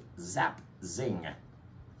 zip, zap, zing.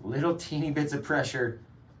 Little teeny bits of pressure,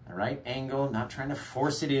 the right angle, not trying to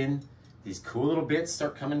force it in. These cool little bits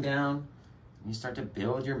start coming down, and you start to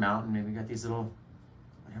build your mountain. Maybe we got these little,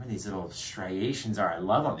 whatever these little striations are. I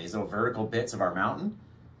love them, these little vertical bits of our mountain.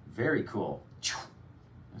 Very cool.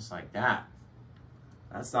 Just like that.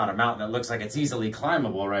 That's not a mountain that looks like it's easily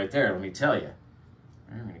climbable right there, let me tell you.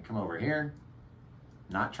 All right, I'm gonna come over here.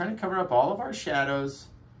 Not trying to cover up all of our shadows,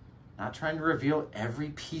 not trying to reveal every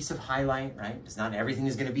piece of highlight, right? Because not everything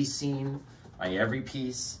is gonna be seen by every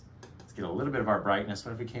piece. Let's get a little bit of our brightness.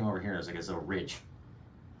 What if we came over here as like a little ridge?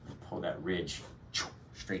 Pull that ridge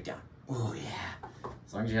straight down. Oh yeah.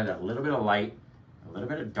 As long as you have that little bit of light, a little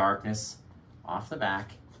bit of darkness off the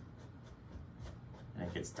back, and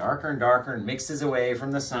it gets darker and darker and mixes away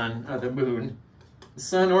from the sun, or the moon, the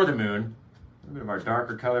sun or the moon. A little bit of our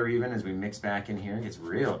darker color even as we mix back in here. It gets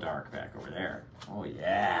real dark back over there. Oh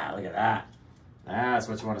yeah, look at that. That's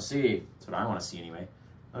what you want to see. That's what I want to see anyway.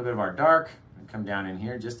 A little bit of our dark, and come down in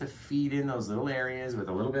here just to feed in those little areas with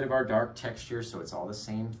a little bit of our dark texture so it's all the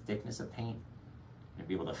same thickness of paint. And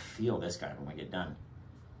be able to feel this guy when we get done.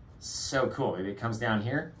 So cool. Maybe it comes down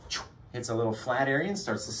here, hits a little flat area and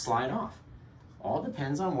starts to slide off. All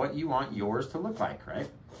depends on what you want yours to look like, right?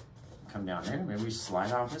 Come down there, maybe we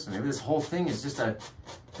slide off this, maybe this whole thing is just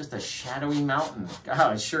just a shadowy mountain.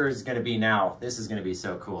 God, it sure is gonna be now. This is gonna be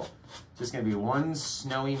so cool. Just gonna be one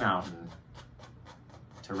snowy mountain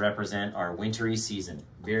to represent our wintry season.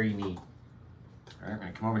 Very neat. All right, we're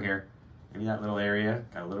gonna come over here. Maybe that little area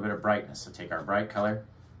got a little bit of brightness. So take our bright color,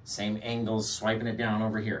 same angles, swiping it down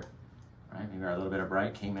over here. All right, maybe our little bit of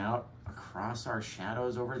bright came out across our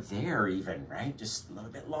shadows over there even, right? Just a little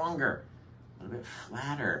bit longer, a little bit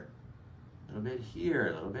flatter, a little bit here,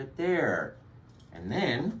 a little bit there. And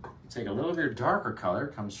then take a little bit of darker color,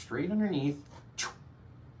 come straight underneath,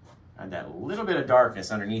 add that little bit of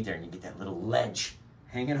darkness underneath there, and you get that little ledge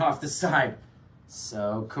hanging off the side.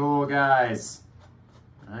 So cool, guys.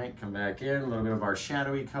 All right, come back in, a little bit of our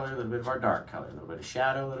shadowy color, a little bit of our dark color, a little bit of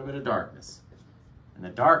shadow, a little bit of darkness. And the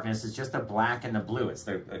darkness is just the black and the blue. It's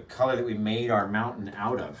the color that we made our mountain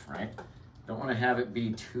out of, right? Don't want to have it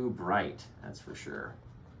be too bright, that's for sure.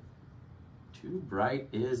 Too bright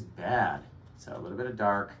is bad. So a little bit of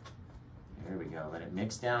dark. There we go. Let it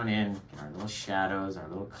mix down in. Get our little shadows, our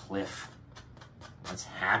little cliff. What's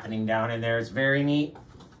happening down in there? It's very neat.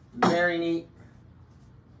 Very neat.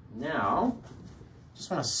 Now,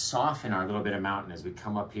 just want to soften our little bit of mountain as we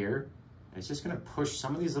come up here. And it's just going to push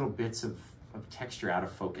some of these little bits of texture out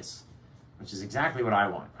of focus, which is exactly what I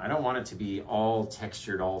want. I don't want it to be all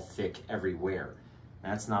textured, all thick everywhere.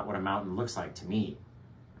 That's not what a mountain looks like to me.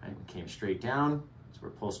 Right? We came straight down, so we're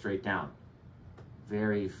pulled straight down.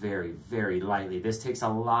 Very, very, very lightly. This takes a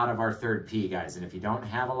lot of our third P, guys. And if you don't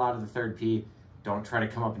have a lot of the third P, don't try to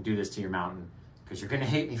come up and do this to your mountain, because you're going to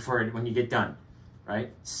hate me for it when you get done, right?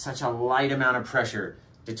 Such a light amount of pressure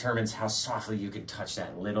determines how softly you can touch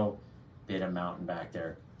that little bit of mountain back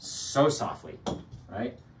there. So softly,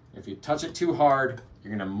 right? If you touch it too hard,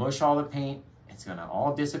 you're going to mush all the paint. It's going to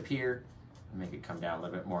all disappear and make it come down a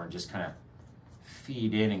little bit more and just kind of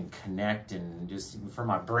feed in and connect, and just for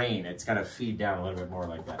my brain, it's got to feed down a little bit more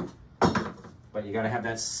like that. But you got to have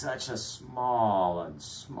that such a small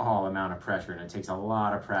amount of pressure, and it takes a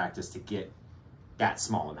lot of practice to get that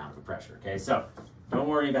small amount of pressure. Okay, so don't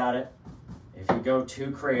worry about it. If you go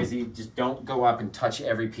too crazy, just don't go up and touch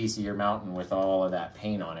every piece of your mountain with all of that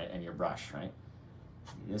paint on it and your brush, right?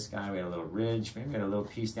 This guy, we had a little ridge, maybe we had a little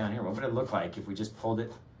piece down here. What would it look like if we just pulled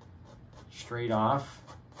it straight off,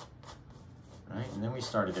 right? And then we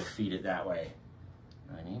started to feed it that way,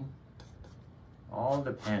 right? All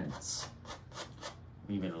depends.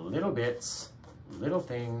 Leaving little bits, little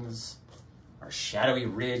things. Our shadowy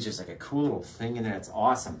ridge is like a cool little thing in there. It's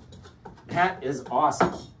awesome. That is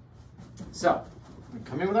awesome. So, we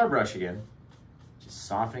come in with our brush again, just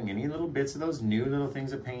softening any little bits of those new little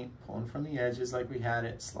things of paint, pulling from the edges like we had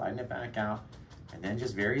it, sliding it back out, and then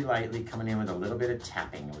just very lightly coming in with a little bit of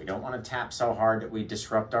tapping. And we don't want to tap so hard that we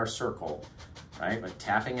disrupt our circle, right? But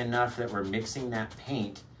tapping enough that we're mixing that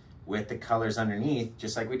paint with the colors underneath,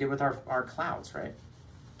 just like we did with our clouds, right?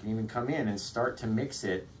 You can even come in and start to mix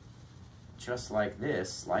it just like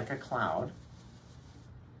this, like a cloud,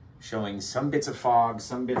 showing some bits of fog,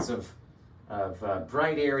 some bits of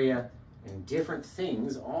bright area, and different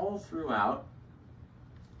things all throughout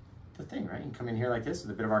the thing, right? You come in here like this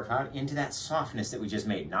with a bit of our cloud into that softness that we just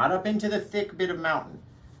made, not up into the thick bit of mountain.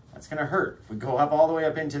 That's gonna hurt. If we go up all the way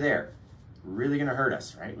up into there, really gonna hurt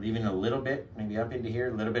us, right? Leaving a little bit, maybe up into here,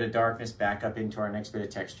 a little bit of darkness, back up into our next bit of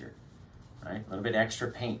texture, right? A little bit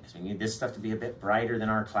extra paint, because we need this stuff to be a bit brighter than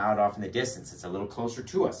our cloud off in the distance. It's a little closer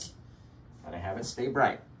to us. Gotta have it stay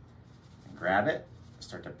bright. And grab it,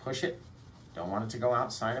 start to push it. Don't want it to go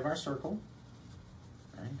outside of our circle.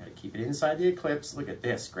 Right? Gotta keep it inside the eclipse. Look at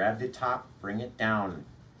this, grab the top, bring it down.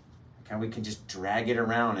 Look how we can just drag it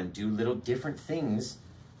around and do little different things,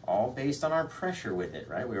 all based on our pressure with it,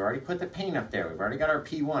 right? We already put the paint up there. We've already got our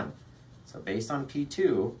P1. So based on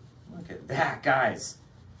P2, look at that, guys.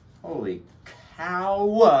 Holy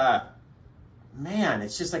cow. Man,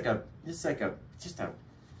 it's just like it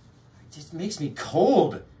just makes me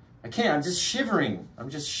cold. I can't, I'm just shivering.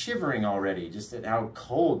 I'm just shivering already, just at how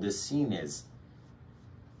cold this scene is.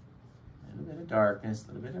 A little bit of darkness,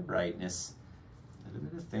 a little bit of brightness, a little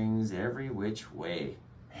bit of things every which way.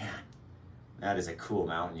 Man, that is a cool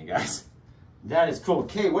mountain, you guys. That is cool.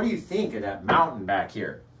 Okay, what do you think of that mountain back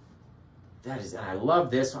here? That is, I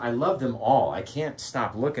love this. I love them all. I can't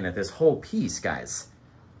stop looking at this whole piece, guys.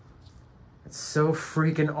 It's so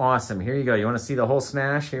freaking awesome. Here you go. You want to see the whole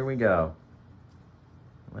smash? Here we go.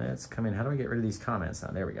 Let's come in. How do we get rid of these comments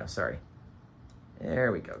now? There we go. Sorry.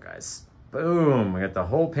 There we go, guys. Boom. We got the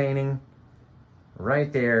whole painting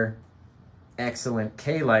right there. Excellent.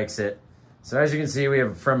 Kay likes it. So as you can see, we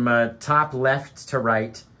have from top left to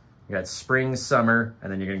right, you got spring, summer, and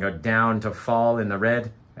then you're going to go down to fall in the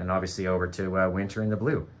red, and obviously over to winter in the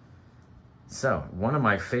blue. So, one of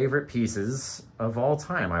my favorite pieces of all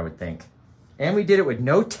time, I would think. And we did it with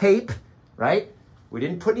no tape, right? We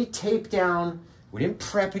didn't put any tape down. We didn't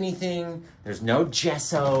prep anything. There's no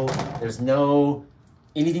gesso. There's no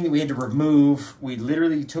anything that we had to remove. We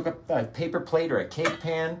literally took a paper plate or a cake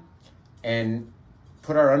pan and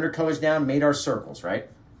put our undercolors down, made our circles, right?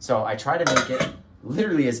 So I try to make it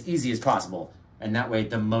literally as easy as possible. And that way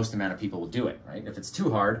the most amount of people will do it, right? If it's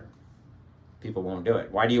too hard, people won't do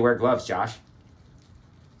it. Why do you wear gloves, Josh?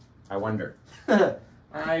 I wonder.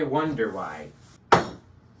 I wonder why.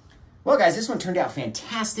 Well, guys, this one turned out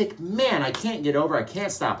fantastic. Man, I can't get over it. I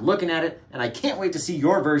can't stop looking at it, and I can't wait to see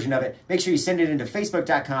your version of it. Make sure you send it into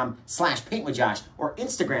facebook.com/paintwithjosh or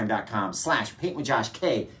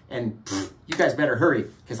instagram.com/paintwithjoshk. And you guys better hurry,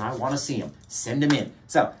 because I want to see them. Send them in.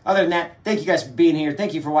 So, other than that, thank you guys for being here.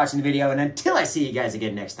 Thank you for watching the video. And until I see you guys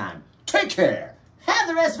again next time, take care. Have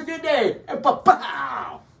the rest of a good day. And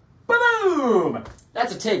ba-pow! Ba-boom!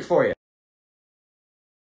 That's a take for you.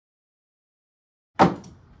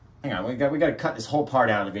 Hang on, we got to cut this whole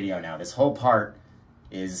part out of the video now. This whole part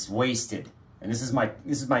is wasted, and this is my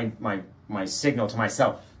signal to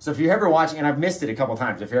myself. So if you're ever watching, and I've missed it a couple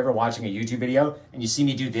times, if you're ever watching a YouTube video and you see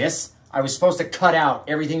me do this, I was supposed to cut out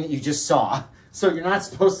everything that you just saw. So you're not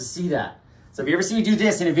supposed to see that. So if you ever see me do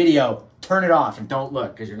this in a video, turn it off and don't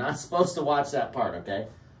look, because you're not supposed to watch that part. Okay?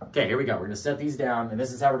 Okay, here we go. We're gonna set these down, and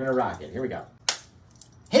this is how we're gonna rock it. Here we go.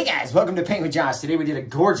 Hey guys, welcome to Paint with Josh. Today we did a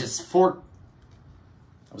gorgeous four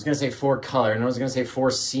color, and I was going to say 4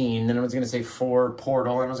 scene, then I was going to say 4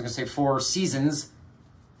 portal, and I was going to say 4 seasons.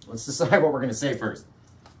 Let's decide what we're going to say first.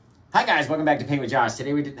 Hi guys, welcome back to Paint with Josh.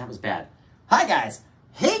 Today we did, that was bad. Hi guys.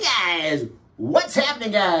 Hey guys. What's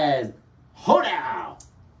happening, guys? Ho now.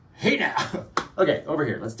 Hey now. Okay, over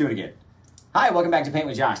here. Let's do it again. Hi, welcome back to Paint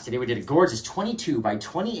with Josh. Today we did a gorgeous 22 by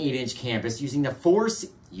 28 inch canvas using the 4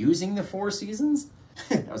 seasons?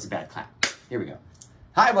 That was a bad clap. Here we go.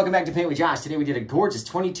 Hi, welcome back to Paint with Josh. Today we did a gorgeous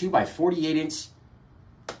 22 by 48 inch.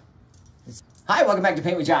 Hi, welcome back to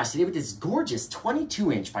Paint with Josh. Today we did this gorgeous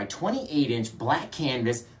 22 inch by 28 inch black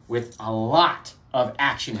canvas with a lot of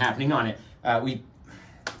action happening on it. God.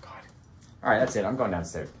 All right, that's it. I'm going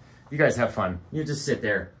downstairs. You guys have fun. You just sit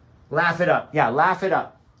there. Laugh it up. Yeah, laugh it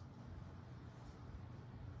up.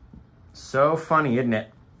 So funny, isn't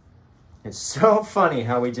it? It's so funny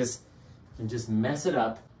how we just can just mess it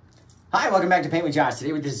up. Hi, welcome back to Paint with Josh.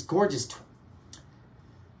 Today with this gorgeous...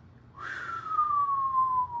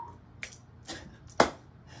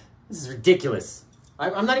 This is ridiculous.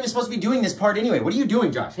 I'm not even supposed to be doing this part anyway. What are you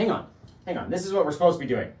doing, Josh? Hang on. Hang on. This is what we're supposed to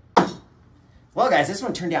be doing. Well, guys, this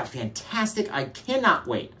one turned out fantastic. I cannot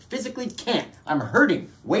wait. Physically can't. I'm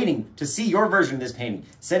hurting, waiting to see your version of this painting.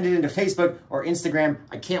 Send it into Facebook or Instagram.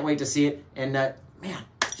 I can't wait to see it. And, man,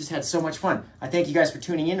 just had so much fun. I thank you guys for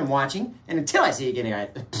tuning in and watching. And until I see you again,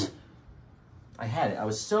 I had it. I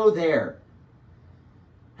was so there.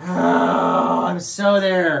 Oh, I'm so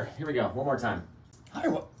there. Here we go. One more time.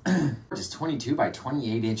 Just 22 by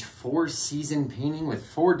 28 inch 4 season painting with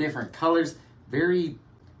 4 different colors. Very...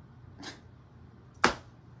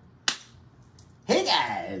 Hey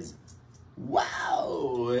guys.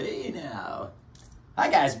 Wow. Hey now. Hi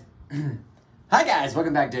guys. Hi guys.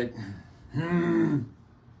 Welcome back to...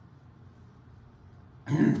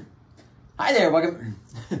 Hi there. Welcome...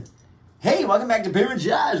 Hey, welcome back to Paint with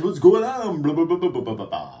Josh. What's going on? Blah, blah, blah, blah, blah, blah,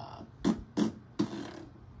 blah.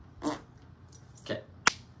 Okay.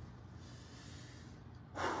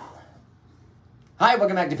 Hi,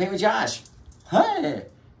 welcome back to Paint with Josh. Hi.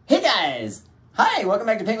 Hey, guys. Hi, welcome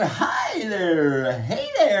back to Paint with... Hi there. Hey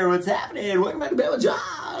there. What's happening? Welcome back to Paint with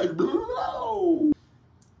Josh. Blah.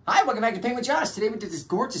 Hi, welcome back to Paint with Josh. Today we did this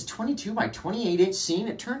gorgeous 22 by 28 inch scene.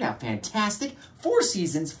 It turned out fantastic. 4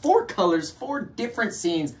 seasons, 4 colors, 4 different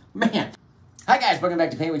scenes. Man. Hi guys, welcome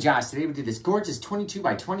back to Paint with Josh. Today we did this gorgeous 22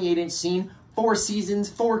 by 28 inch scene. 4 seasons,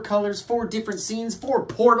 4 colors, 4 different scenes, 4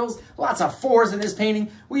 portals. Lots of 4s in this painting.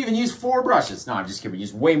 We even used 4 brushes. No, I'm just kidding. We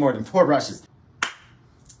used way more than 4 brushes.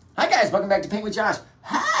 Hi guys, welcome back to Paint with Josh.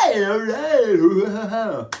 Hi,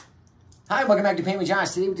 hello. Hi, welcome back to Paint with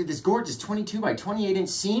Josh. Today we did this gorgeous 22 by 28 inch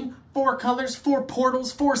scene. 4 colors, 4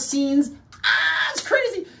 portals, 4 scenes. Ah, it's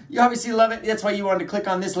crazy. You obviously love it. That's why you wanted to click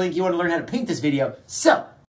on this link. You want to learn how to paint this video. So,